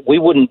things that we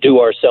wouldn't do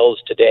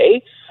ourselves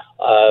today,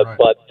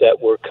 but that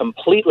were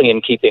completely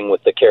in keeping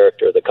with the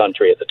character of the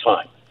country at the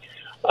time.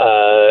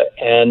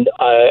 And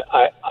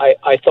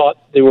I thought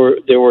there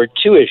were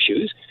two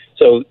issues.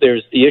 So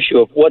there's the issue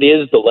of what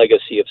is the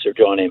legacy of Sir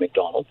John A.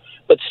 Macdonald,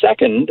 but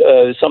second,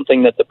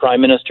 something that the Prime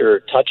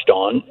Minister touched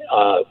on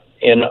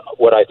in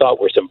what I thought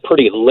were some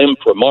pretty limp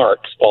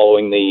remarks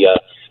following the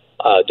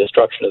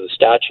destruction of the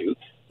statue.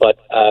 But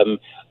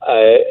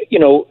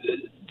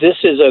this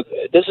is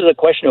a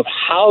question of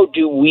how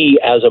do we,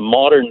 as a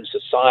modern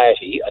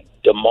society, a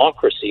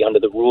democracy under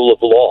the rule of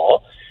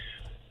law,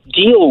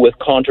 deal with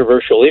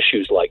controversial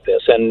issues like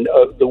this. And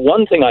the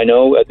one thing I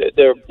know,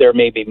 there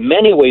may be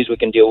many ways we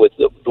can deal with.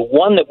 The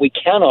one that we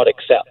cannot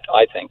accept,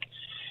 I think,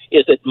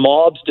 is that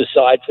mobs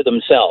decide for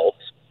themselves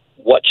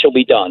what shall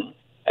be done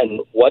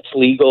and what's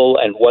legal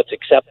and what's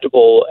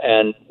acceptable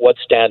and what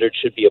standards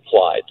should be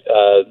applied.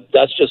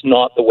 That's just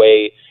not the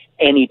way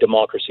any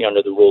democracy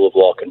under the rule of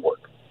law can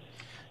work.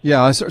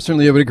 Yeah, I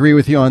certainly would agree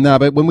with you on that.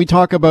 But when we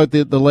talk about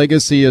the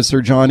legacy of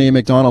Sir John A.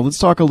 Macdonald, let's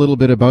talk a little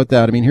bit about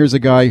that. I mean, here's a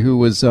guy who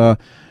was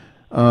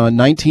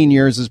 19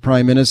 years as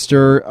Prime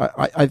Minister.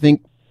 I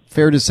think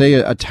fair to say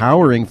a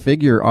towering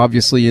figure,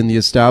 obviously, in the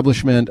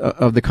establishment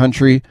of the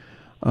country,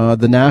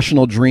 the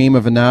national dream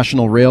of a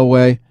national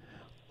railway,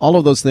 all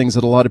of those things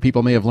that a lot of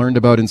people may have learned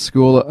about in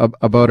school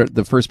about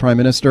the first Prime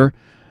Minister.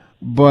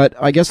 But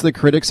I guess the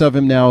critics of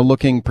him now,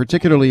 looking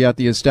particularly at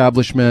the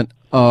establishment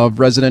of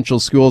residential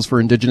schools for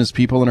Indigenous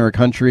people in our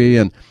country,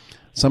 and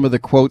some of the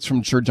quotes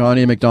from Sir John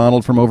A.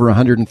 Macdonald from over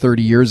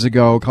 130 years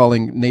ago,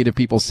 calling Native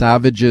people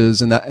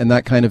savages and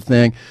that kind of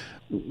thing.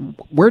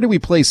 Where do we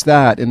place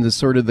that in the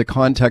sort of the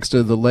context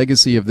of the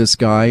legacy of this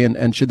guy,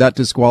 and should that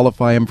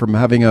disqualify him from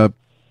having a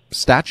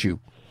statue?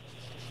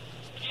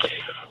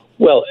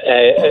 Well,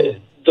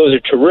 those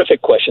are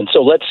terrific questions.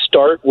 So let's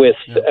start with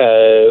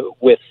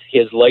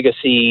his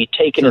legacy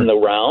taken in the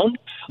round.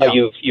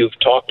 You've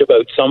talked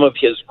about some of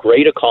his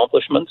great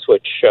accomplishments,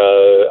 which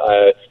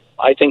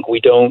I think we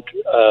don't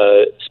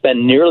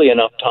spend nearly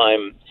enough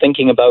time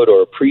thinking about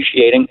or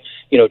appreciating.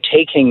 You know,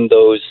 taking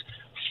those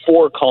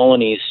 4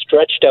 colonies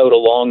stretched out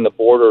along the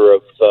border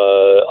of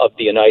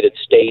the United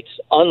States,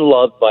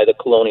 unloved by the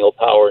colonial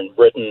power in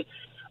Britain,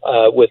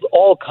 with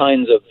all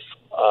kinds of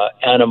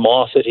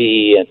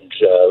animosity and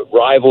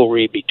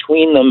rivalry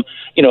between them.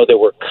 You know, there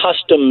were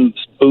customs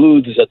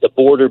booths at the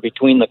border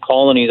between the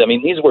colonies. I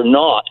mean, these were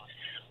not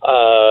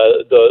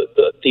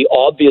the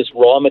obvious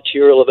raw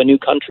material of a new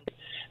country.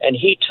 And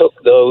he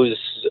took those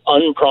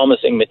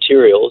unpromising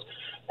materials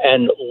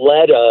and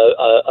led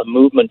a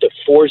movement to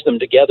forge them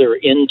together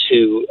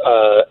into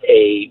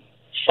a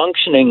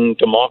functioning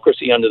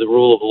democracy under the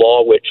rule of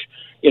law, which,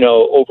 you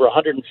know, over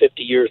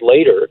 150 years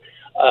later,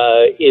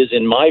 is,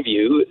 in my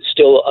view,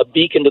 still a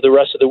beacon to the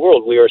rest of the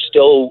world. We are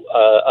still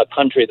a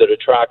country that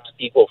attracts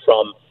people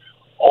from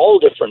all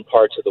different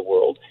parts of the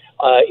world,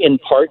 in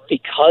part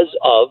because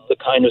of the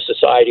kind of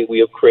society we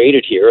have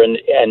created here, and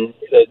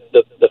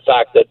the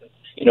fact that,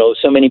 you know,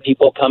 so many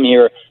people come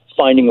here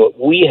finding what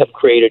we have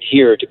created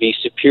here to be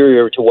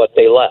superior to what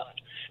they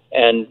left,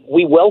 and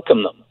we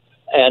welcome them.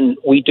 And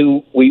we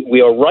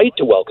are right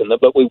to welcome them,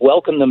 but we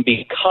welcome them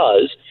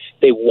because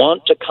They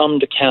want to come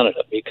to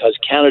Canada because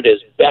Canada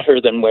is better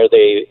than where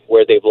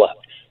they've left.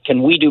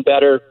 Can we do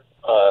better?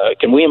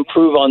 Can we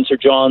improve on Sir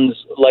John's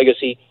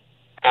legacy?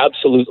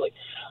 Absolutely.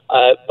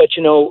 But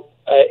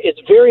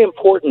it's very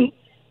important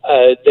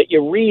that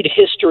you read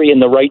history in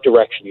the right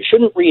direction. You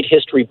shouldn't read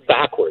history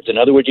backwards. In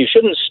other words, you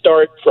shouldn't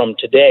start from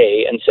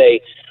today and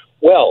say,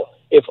 well,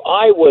 if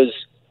I was,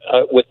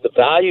 with the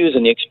values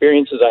and the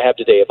experiences I have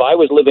today, if I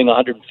was living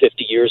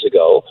 150 years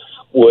ago,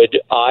 would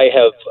I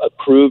have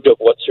approved of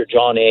what Sir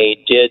John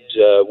A. did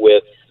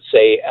with,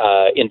 say,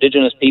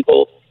 Indigenous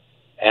people?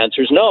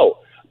 Answer's no.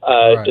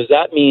 Right. Does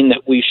that mean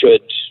that we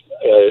should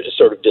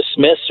sort of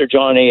dismiss Sir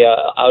John A.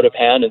 Out of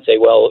hand and say,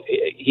 well,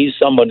 he's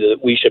someone that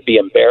we should be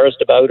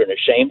embarrassed about and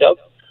ashamed of?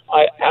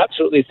 I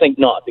absolutely think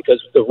not,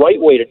 because the right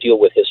way to deal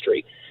with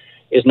history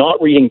is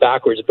not reading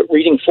backwards, but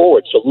reading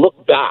forward. So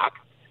look back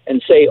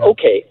and say,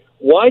 okay,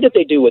 why did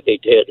they do what they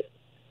did?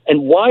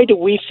 And why do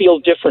we feel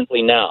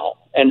differently now?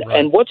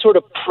 And what sort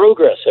of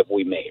progress have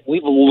we made?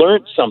 We've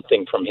learned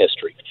something from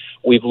history.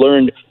 We've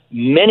learned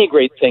many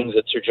great things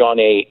that Sir John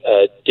A.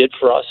 Did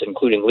for us,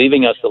 including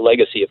leaving us the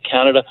legacy of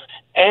Canada.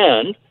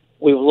 And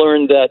we've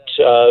learned that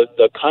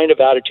the kind of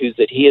attitudes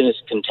that he and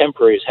his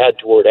contemporaries had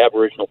toward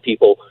Aboriginal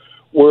people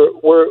were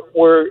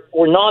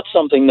not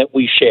something that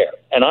we share.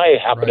 And I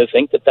happen to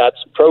think that that's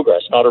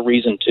progress, not a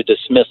reason to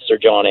dismiss Sir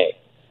John A.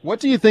 What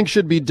do you think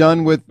should be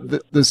done with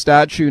the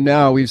statue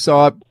now? We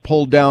saw it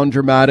pulled down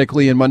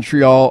dramatically in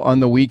Montreal on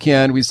the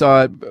weekend. We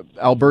saw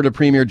Alberta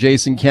Premier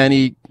Jason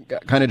Kenney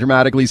kind of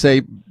dramatically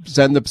say,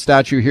 send the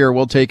statue here,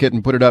 we'll take it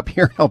and put it up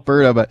here in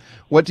Alberta. But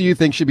what do you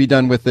think should be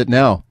done with it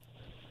now?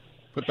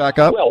 Put back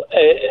up? Well,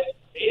 I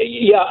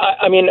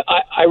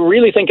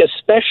really think,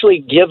 especially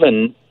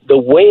given the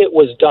way it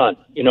was done,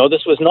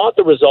 this was not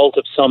the result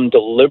of some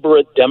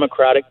deliberate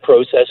democratic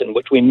process in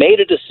which we made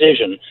a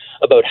decision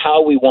about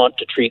how we want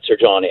to treat Sir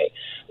John A.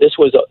 This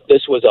was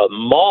a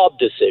mob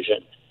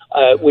decision,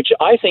 which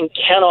I think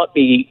cannot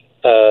be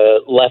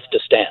left to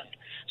stand.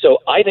 So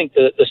I think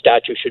the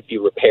statue should be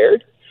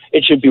repaired.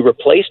 It should be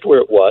replaced where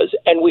it was,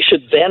 and we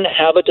should then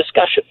have a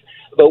discussion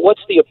about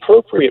what's the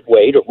appropriate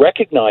way to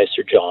recognize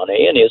Sir John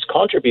A. and his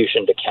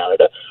contribution to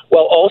Canada,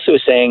 while also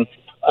saying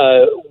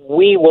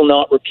we will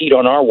not repeat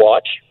on our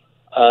watch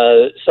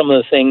some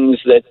of the things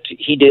that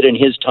he did in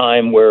his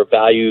time where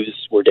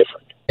values were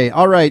different.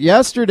 All right.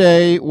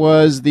 Yesterday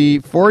was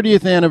the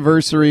 40th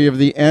anniversary of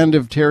the end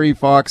of Terry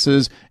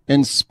Fox's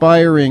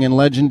inspiring and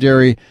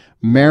legendary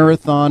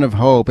Marathon of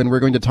Hope, and we're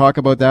going to talk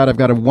about that. I've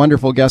got a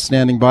wonderful guest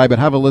standing by, but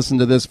have a listen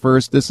to this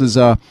first. This is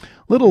a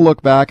little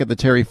look back at the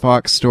Terry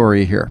Fox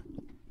story here.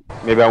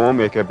 Maybe I won't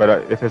make it,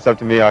 but if it's up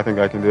to me, I think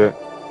I can do it.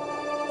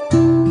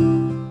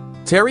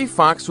 Terry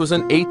Fox was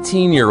an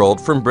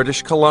 18-year-old from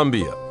British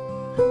Columbia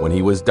when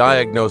he was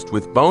diagnosed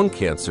with bone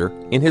cancer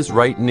in his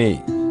right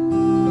knee.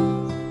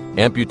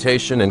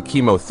 Amputation and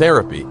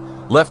chemotherapy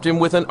left him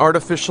with an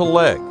artificial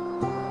leg,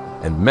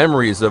 and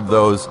memories of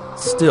those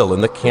still in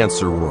the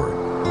cancer ward.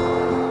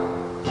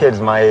 Kids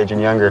my age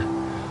and younger,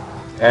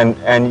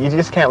 and you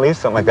just can't leave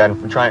something like that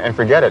and try and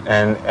forget it,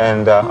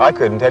 and I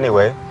couldn't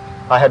anyway.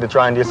 I had to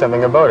try and do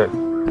something about it.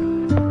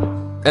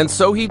 And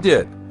so he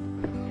did.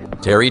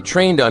 Terry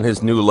trained on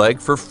his new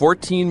leg for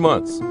 14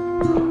 months,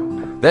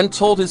 then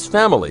told his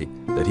family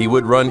that he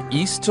would run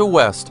east to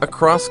west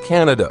across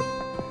Canada,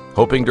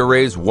 hoping to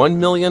raise $1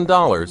 million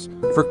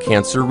for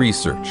cancer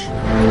research.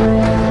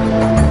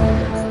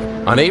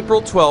 On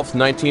April 12,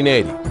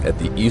 1980, at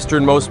the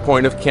easternmost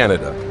point of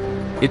Canada,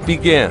 it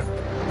began,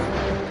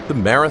 the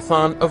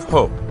Marathon of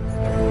Hope.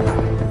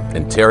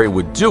 And Terry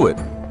would do it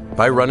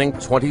by running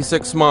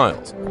 26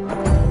 miles,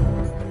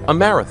 a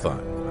marathon,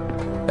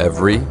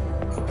 every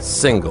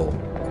single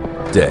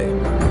day.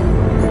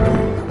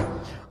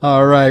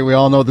 All right, we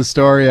all know the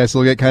story. I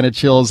still get kind of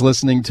chills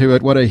listening to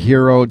it. What a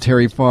hero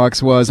Terry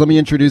Fox was. Let me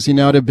introduce you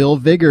now to Bill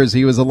Viggers.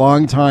 He was a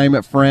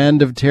longtime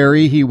friend of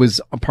Terry. He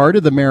was a part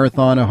of the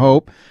Marathon of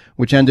Hope,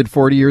 which ended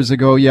 40 years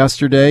ago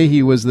yesterday.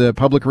 He was the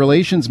public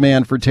relations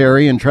man for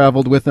Terry and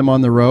traveled with him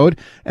on the road.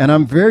 And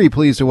I'm very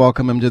pleased to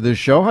welcome him to this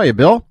show. Hiya,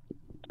 Bill.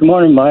 Good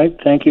morning, Mike.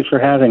 Thank you for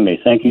having me.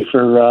 Thank you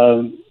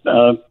for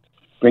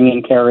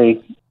bringing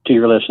Terry to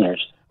your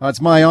listeners. It's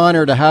my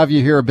honor to have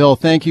you here, Bill.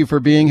 Thank you for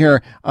being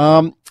here.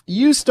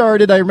 You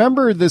started, I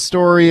remember the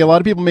story, a lot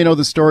of people may know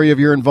the story of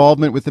your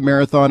involvement with the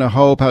Marathon of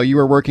Hope, how you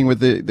were working with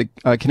the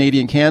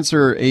Canadian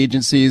cancer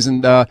agencies,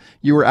 and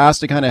you were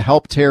asked to kind of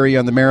help Terry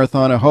on the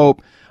Marathon of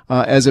Hope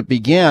as it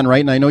began,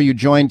 right? And I know you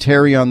joined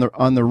Terry on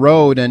the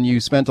road, and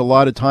you spent a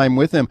lot of time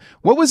with him.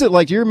 What was it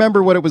like? Do you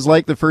remember what it was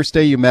like the first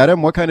day you met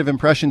him? What kind of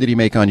impression did he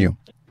make on you?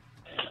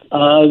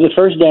 The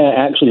first day I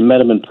actually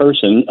met him in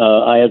person,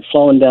 I had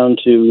flown down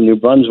to New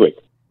Brunswick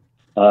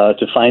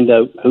to find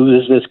out who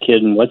is this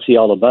kid and what's he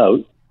all about.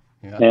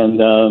 Yeah.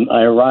 And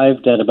I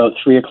arrived at about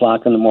 3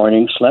 o'clock in the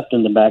morning, slept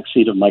in the back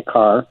seat of my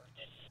car,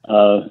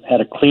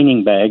 had a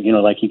cleaning bag,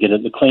 like you get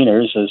at the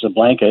cleaners as a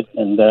blanket.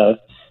 And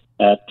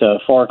at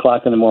 4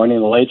 o'clock in the morning,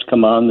 the lights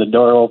come on, the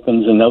door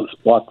opens, and out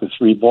walk the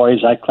three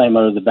boys. I climb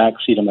out of the back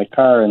seat of my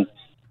car, and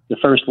the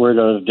first word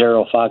out of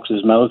Darryl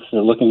Fox's mouth,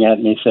 looking at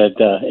me, said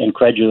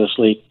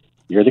incredulously,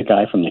 "You're the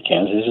guy from the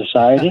Cancer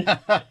Society."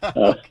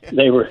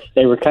 They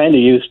were kind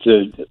of used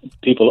to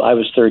people. I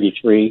was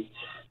 33.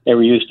 They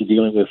were used to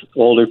dealing with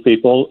older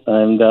people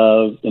and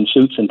in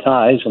suits and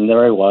ties, and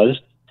there I was.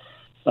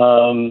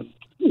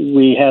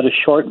 We had a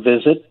short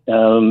visit.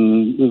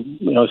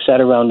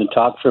 Sat around and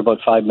talked for about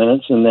 5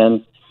 minutes, and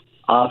then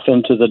off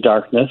into the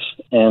darkness.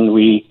 And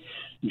we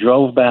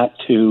drove back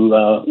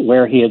to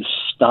where he had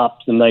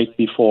stopped the night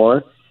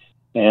before.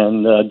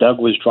 And Doug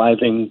was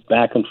driving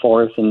back and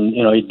forth, and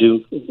he'd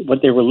do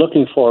what they were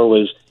looking for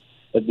was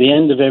at the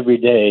end of every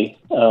day.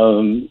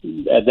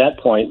 At that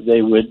point,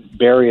 they would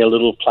bury a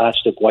little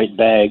plastic white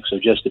bag, so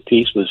just a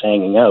piece was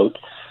hanging out.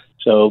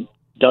 So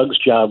Doug's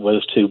job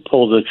was to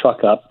pull the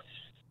truck up,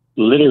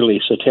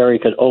 literally, so Terry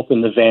could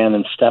open the van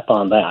and step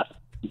on that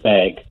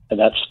bag at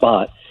that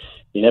spot.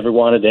 He never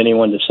wanted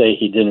anyone to say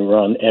he didn't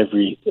run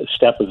every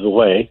step of the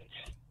way.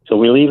 So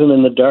we leave him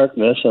in the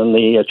darkness on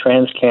the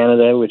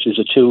Trans-Canada, which is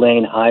a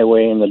 2-lane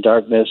highway in the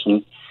darkness,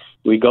 and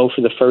we go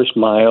for the first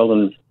mile.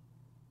 And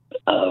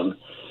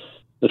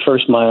the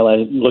first mile,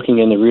 I'm looking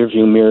in the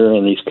rearview mirror,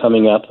 and he's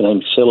coming up, and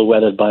I'm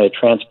silhouetted by a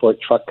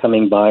transport truck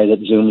coming by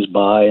that zooms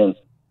by and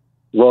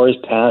roars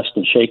past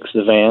and shakes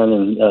the van.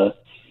 And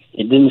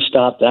he didn't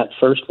stop that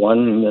first one.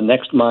 And the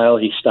next mile,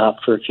 he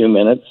stopped for a few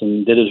minutes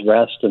and did his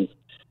rest. And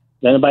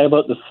then by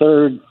about the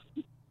third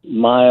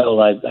mile,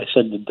 I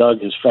said to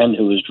Doug, his friend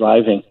who was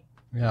driving,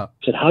 I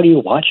said, "How do you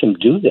watch him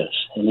do this?"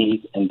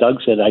 And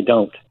Doug said, "I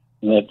don't."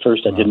 And at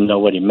first I didn't know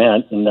what he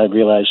meant, and I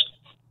realized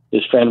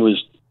his friend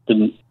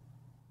didn't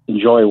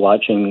enjoy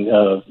watching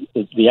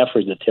the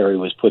effort that Terry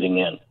was putting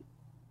in.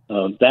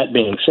 That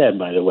being said,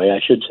 by the way, I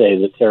should say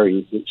that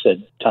Terry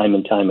said time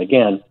and time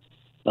again,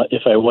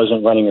 if I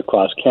wasn't running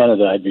across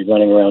Canada, I'd be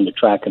running around the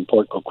track in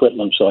Port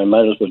Coquitlam, so I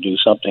might as well do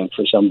something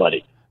for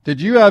somebody. Did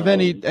you have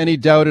any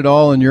doubt at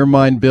all in your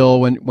mind,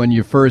 Bill, when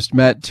you first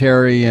met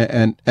Terry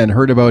and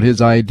heard about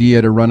his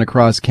idea to run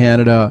across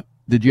Canada?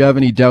 Did you have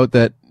any doubt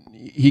that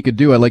he could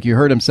do it? Like you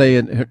heard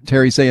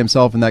Terry say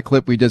himself in that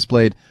clip we just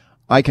played,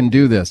 "I can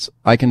do this.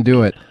 I can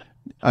do it."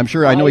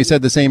 I know he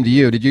said the same to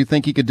you. Did you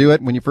think he could do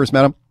it when you first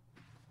met him?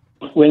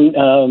 When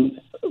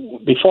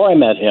before I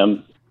met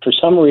him, for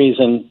some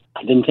reason,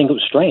 I didn't think it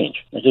was strange.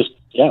 I just,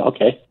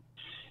 okay.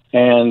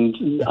 And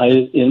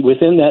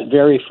within that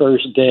very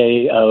first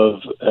day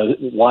of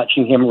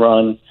watching him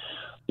run,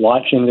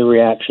 watching the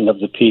reaction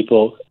of the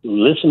people,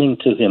 listening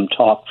to him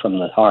talk from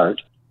the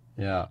heart,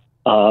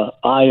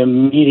 I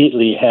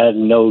immediately had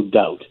no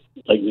doubt,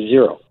 like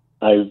zero.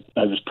 I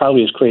was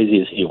probably as crazy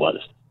as he was.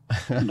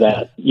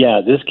 That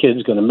this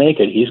kid's going to make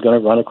it. He's going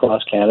to run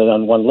across Canada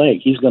on one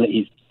leg. He's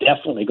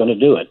definitely going to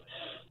do it.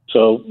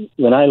 So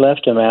when I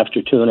left him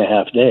after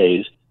 2.5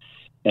 days,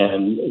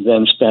 and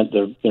then spent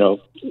the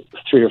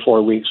 3 or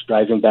 4 weeks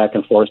driving back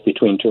and forth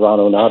between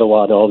Toronto and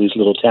Ottawa to all these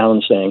little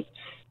towns, saying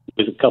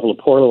with a couple of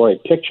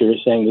Polaroid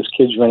pictures saying this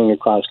kid's running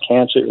across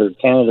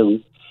Canada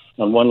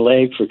on one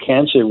leg for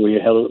cancer. We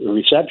held a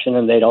reception,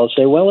 and they'd all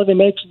say, "Well, if he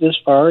makes it this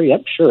far,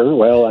 yep, sure."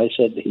 Well, I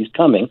said he's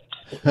coming.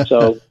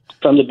 So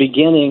from the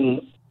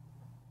beginning,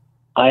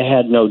 I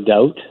had no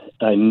doubt.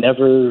 I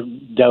never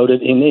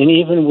doubted, and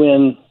even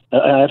when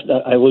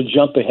I will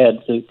jump ahead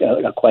to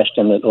a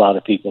question that a lot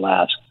of people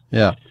ask.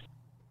 Yeah.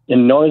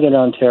 In Northern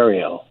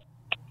Ontario,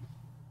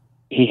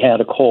 he had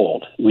a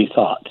cold, we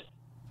thought.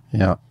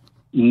 Yeah.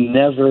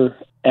 Never,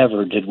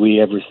 ever did we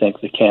ever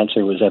think the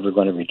cancer was ever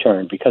going to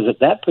return, because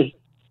back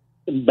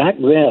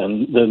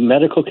then, the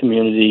medical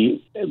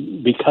community,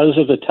 because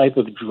of the type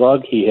of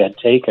drug he had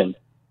taken,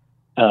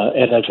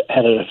 it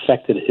had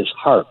affected his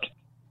heart.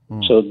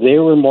 So they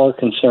were more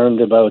concerned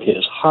about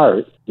his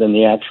heart than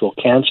the actual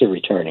cancer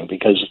returning,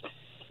 because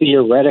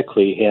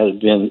theoretically he had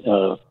been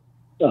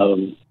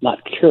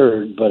not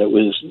cured, but it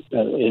was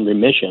in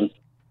remission.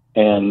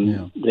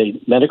 And the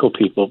medical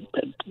people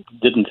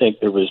didn't think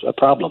there was a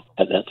problem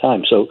at that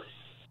time. So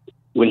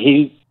when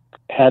he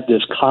had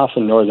this cough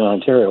in Northern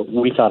Ontario,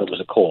 we thought it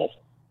was a cold.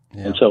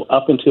 Yeah. And so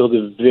up until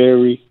the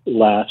very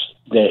last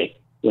day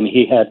when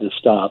he had to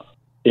stop,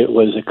 it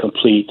was a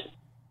complete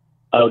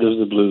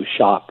out-of-the-blue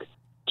shock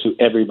to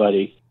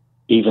everybody,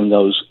 even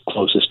those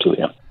closest to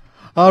him.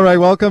 All right,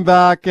 welcome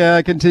back.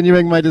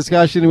 Continuing my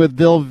discussion with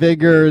Bill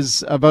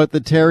Viggers about the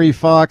Terry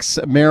Fox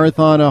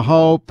Marathon of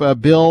Hope.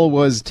 Bill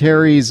was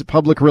Terry's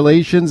public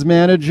relations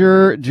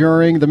manager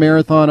during the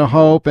Marathon of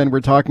Hope, and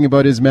we're talking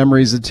about his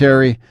memories of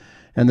Terry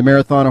and the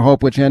Marathon of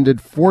Hope, which ended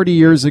 40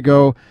 years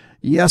ago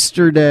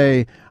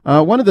yesterday.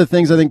 One of the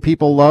things I think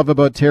people love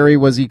about Terry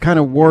was he kind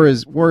of wore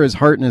his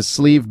heart in his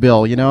sleeve,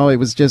 Bill. It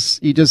was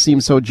he just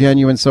seemed so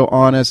genuine, so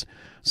honest,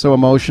 so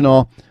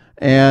emotional.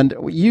 And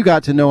you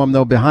got to know him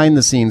though behind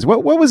the scenes.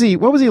 What was he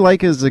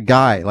like as a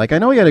guy? Like, I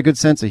know he had a good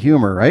sense of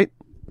humor, right?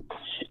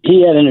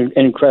 He had an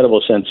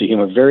incredible sense of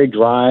humor, very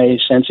dry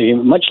sense of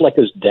humor, much like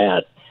his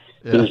dad.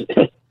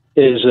 Yeah.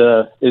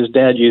 His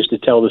dad used to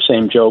tell the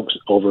same jokes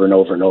over and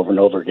over and over and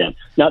over again.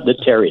 Not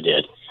that Terry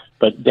did,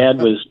 but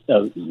Dad was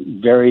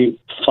very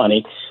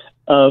funny.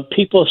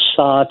 People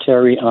saw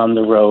Terry on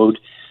the road.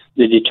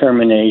 the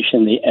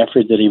determination, the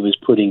effort that he was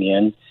putting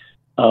in.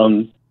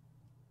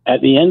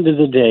 At the end of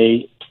the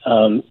day,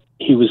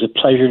 he was a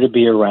pleasure to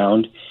be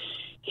around.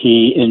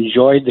 He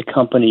enjoyed the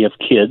company of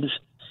kids.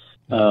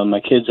 My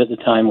kids at the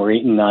time were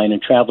 8 and 9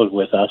 and traveled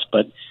with us,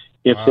 but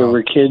if there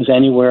were kids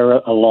anywhere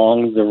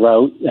along the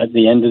route, at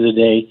the end of the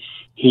day,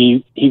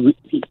 he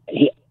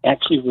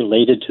actually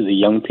related to the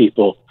young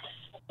people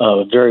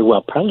very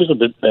well, probably a little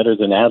bit better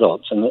than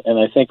adults. And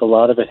I think a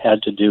lot of it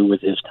had to do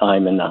with his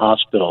time in the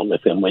hospital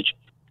with him, which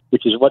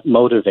is what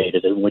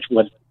motivated him,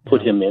 what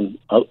put him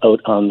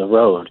out on the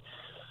road.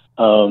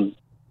 I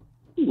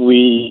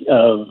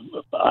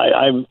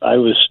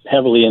was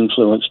heavily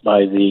influenced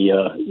by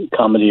the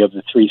comedy of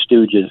the Three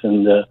Stooges,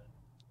 and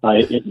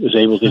I was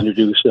able to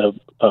introduce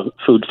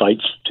food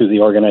fights to the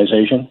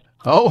organization.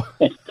 Oh,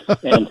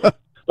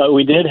 but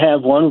we did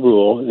have one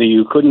rule that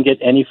you couldn't get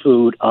any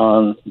food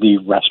on the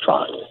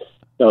restaurant.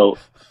 So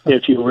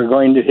if you were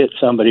going to hit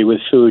somebody with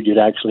food, you'd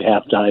actually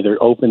have to either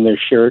open their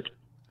shirt.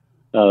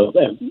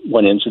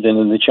 One incident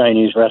in the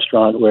Chinese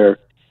restaurant where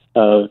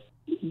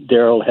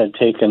Daryl had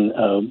taken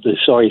the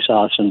soy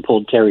sauce and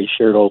pulled Terry's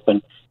shirt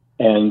open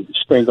and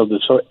sprinkled the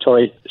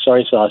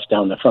soy sauce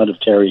down the front of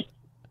Terry.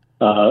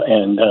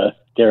 And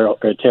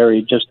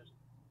Terry just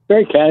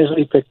very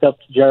casually picked up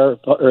the jar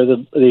or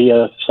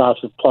the sauce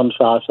of plum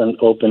sauce and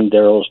opened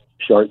Daryl's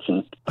shorts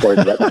and poured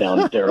that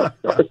down Daryl's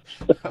shorts.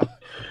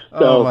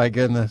 Oh my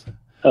goodness!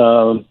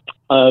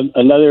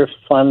 Another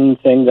fun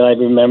thing that I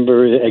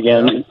remember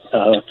again.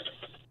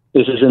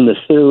 This is in the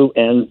Sioux,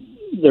 and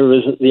there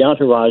was the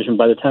entourage, and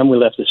by the time we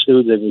left the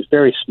Sioux, there was a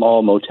very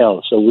small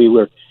motel. So we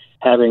were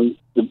having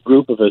the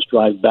group of us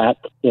drive back,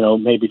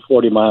 maybe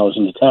 40 miles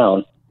into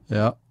town.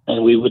 Yeah.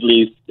 And we would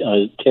leave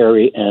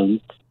Terry and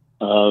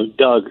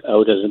Doug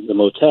out at the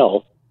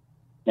motel.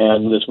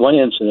 And this one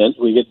incident,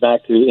 we get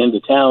back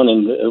into town,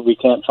 and we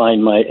can't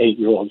find my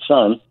 8-year-old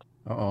son.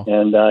 Uh-oh.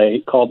 And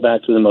I called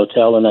back to the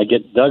motel, and I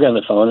get Doug on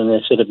the phone, and I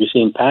said, "Have you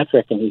seen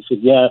Patrick?" And he said,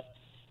 "Yeah.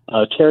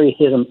 Terry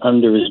hid him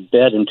under his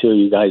bed until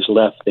you guys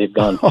left. They've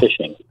gone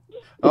fishing."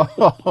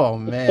 Oh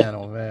man!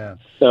 Oh man!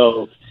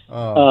 So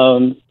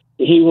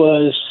he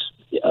was.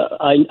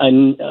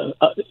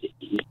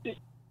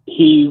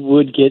 He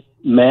would get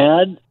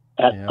mad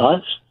at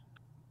us,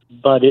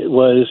 but it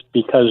was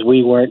because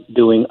we weren't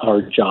doing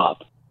our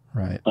job.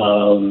 Right.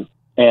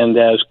 And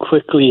as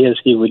quickly as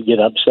he would get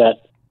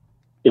upset,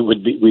 we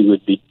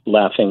would be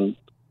laughing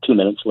 2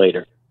 minutes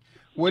later.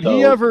 Would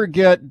he ever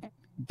get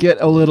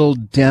a little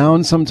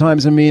down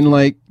sometimes? I mean,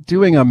 like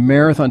doing a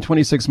marathon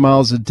 26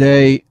 miles a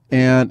day,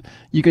 and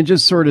you can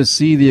just sort of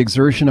see the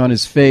exertion on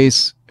his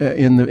face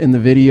in the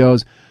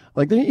videos.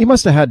 Like he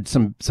must have had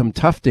some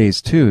tough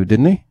days too,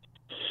 didn't he?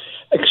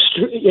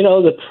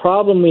 The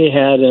problem we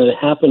had, and it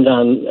happened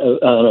on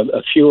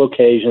a few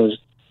occasions,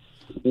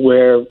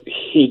 where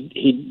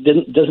he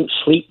doesn't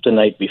sleep the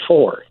night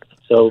before.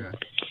 So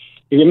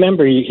you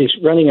remember he's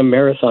running a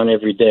marathon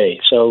every day.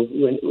 So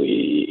when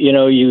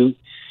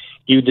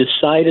you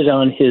decided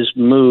on his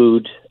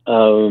mood,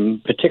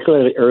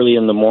 particularly early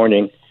in the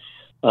morning.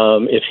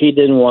 If he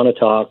didn't want to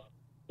talk,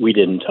 we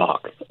didn't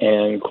talk.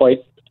 And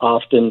quite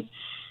often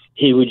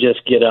he would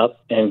just get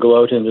up and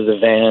go out into the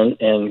van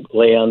and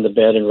lay on the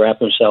bed and wrap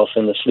himself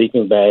in the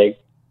sleeping bag,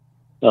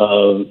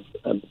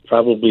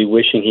 probably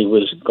wishing he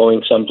was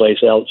going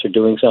someplace else or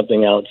doing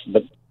something else,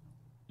 but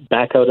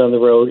back out on the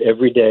road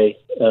every day,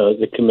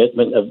 the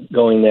commitment of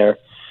going there.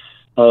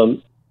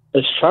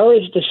 As far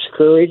as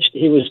discouraged,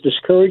 he was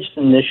discouraged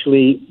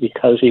initially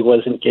because he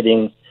wasn't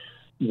getting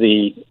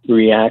the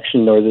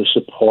reaction or the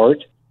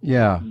support.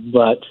 Yeah.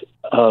 But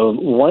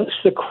once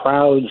the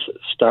crowds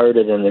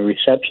started and the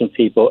reception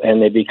people,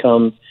 and they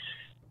become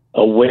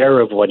aware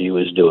of what he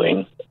was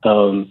doing,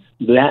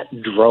 that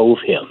drove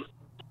him.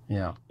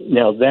 Yeah.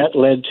 Now, that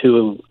led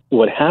to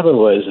what happened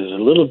is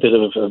a little bit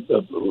of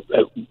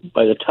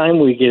by the time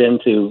we get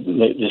into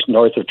just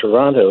north of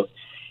Toronto,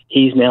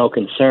 he's now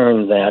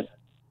concerned that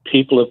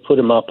people have put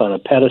him up on a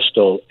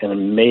pedestal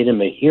and made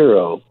him a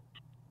hero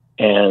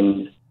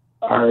and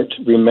aren't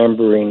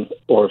remembering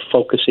or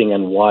focusing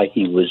on why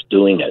he was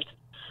doing it.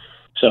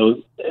 So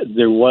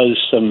there was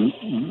some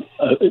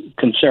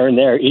concern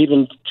there,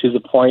 even to the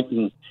point,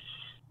 and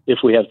if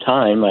we have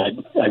time, I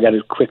got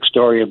a quick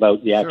story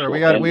about the actual. Sure,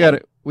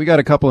 we got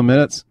a couple of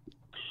minutes.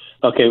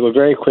 Okay, well,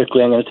 very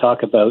quickly, I'm going to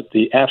talk about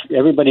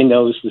everybody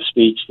knows the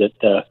speech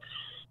that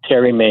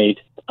Terry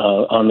made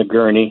on the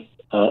gurney,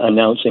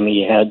 announcing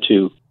he had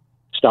to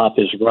stop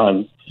his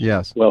run.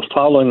 Yes. Well,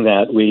 following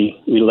that,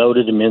 we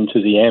loaded him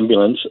into the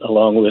ambulance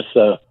along with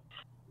a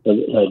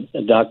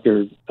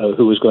doctor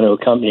who was going to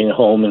accompany him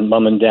home, and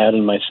Mom and Dad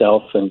and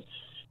myself and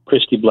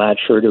Christy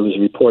Blatchford, who was a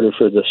reporter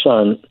for the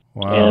Sun,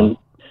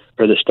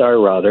 or the Star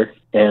rather,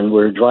 and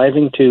we're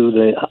driving to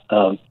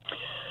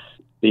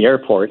the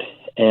airport,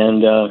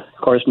 and of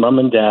course, Mom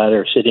and Dad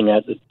are sitting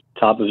at the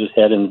top of his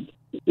head, and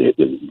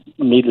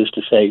needless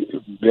to say,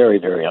 very,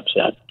 very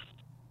upset.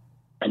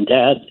 And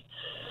Dad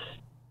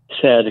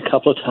said a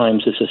couple of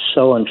times, "This is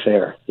so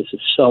unfair. This is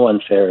so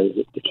unfair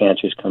that the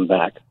cancer's come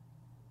back."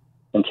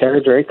 And Terry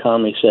very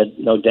calmly said,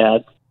 "No,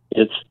 Dad,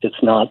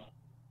 it's not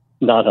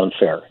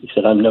unfair. He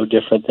said, I'm no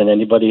different than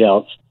anybody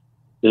else.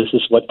 This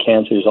is what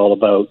cancer is all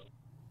about.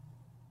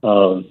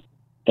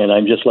 And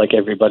I'm just like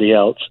everybody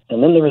else.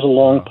 And then there was a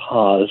long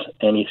pause,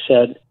 and he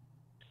said,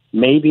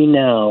 maybe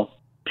now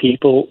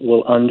people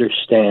will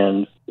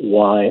understand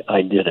why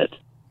I did it.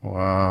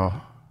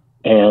 Wow.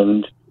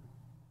 And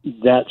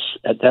that's,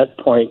 at that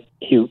point,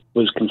 he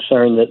was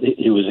concerned that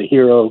he was a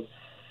hero,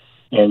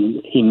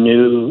 and he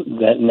knew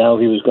that now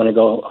he was going to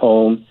go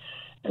home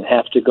and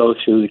have to go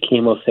through the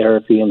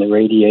chemotherapy and the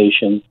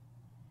radiation,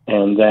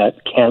 and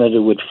that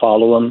Canada would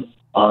follow him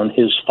on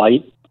his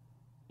fight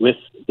with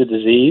the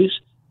disease.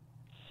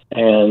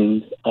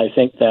 And I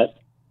think that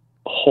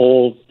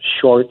whole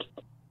short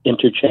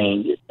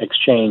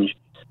exchange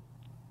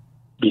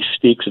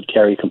bespeaks of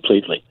Terry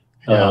completely.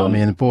 Yeah, I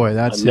mean, boy,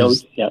 that's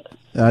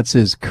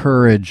his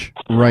courage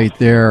right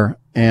there.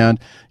 And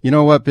you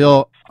know what,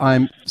 Bill?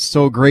 I'm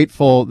so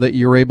grateful that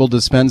you're able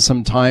to spend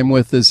some time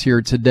with us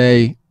here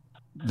today,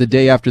 the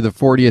day after the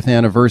 40th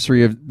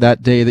anniversary of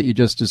that day that you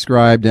just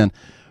described. And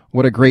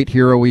what a great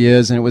hero he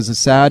is. And it was a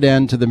sad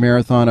end to the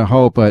Marathon of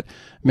Hope, but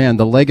man,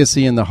 the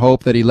legacy and the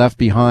hope that he left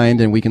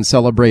behind, and we can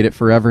celebrate it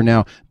forever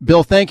now.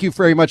 Bill, thank you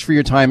very much for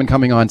your time and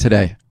coming on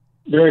today.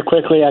 Very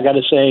quickly, I got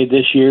to say,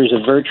 this year's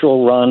a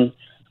virtual run.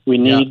 We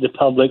need the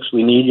public's.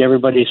 We need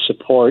everybody's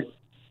support.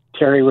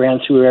 Terry ran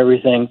through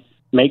everything.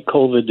 Make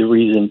COVID the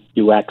reason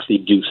you actually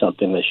do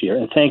something this year.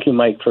 And thank you,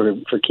 Mike, for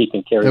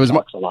keeping Terry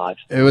Fox alive.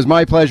 It was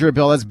my pleasure,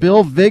 Bill. That's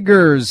Bill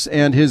Viggers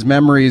and his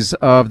memories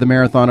of the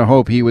Marathon of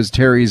Hope. He was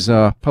Terry's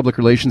public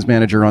relations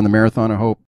manager on the Marathon of Hope.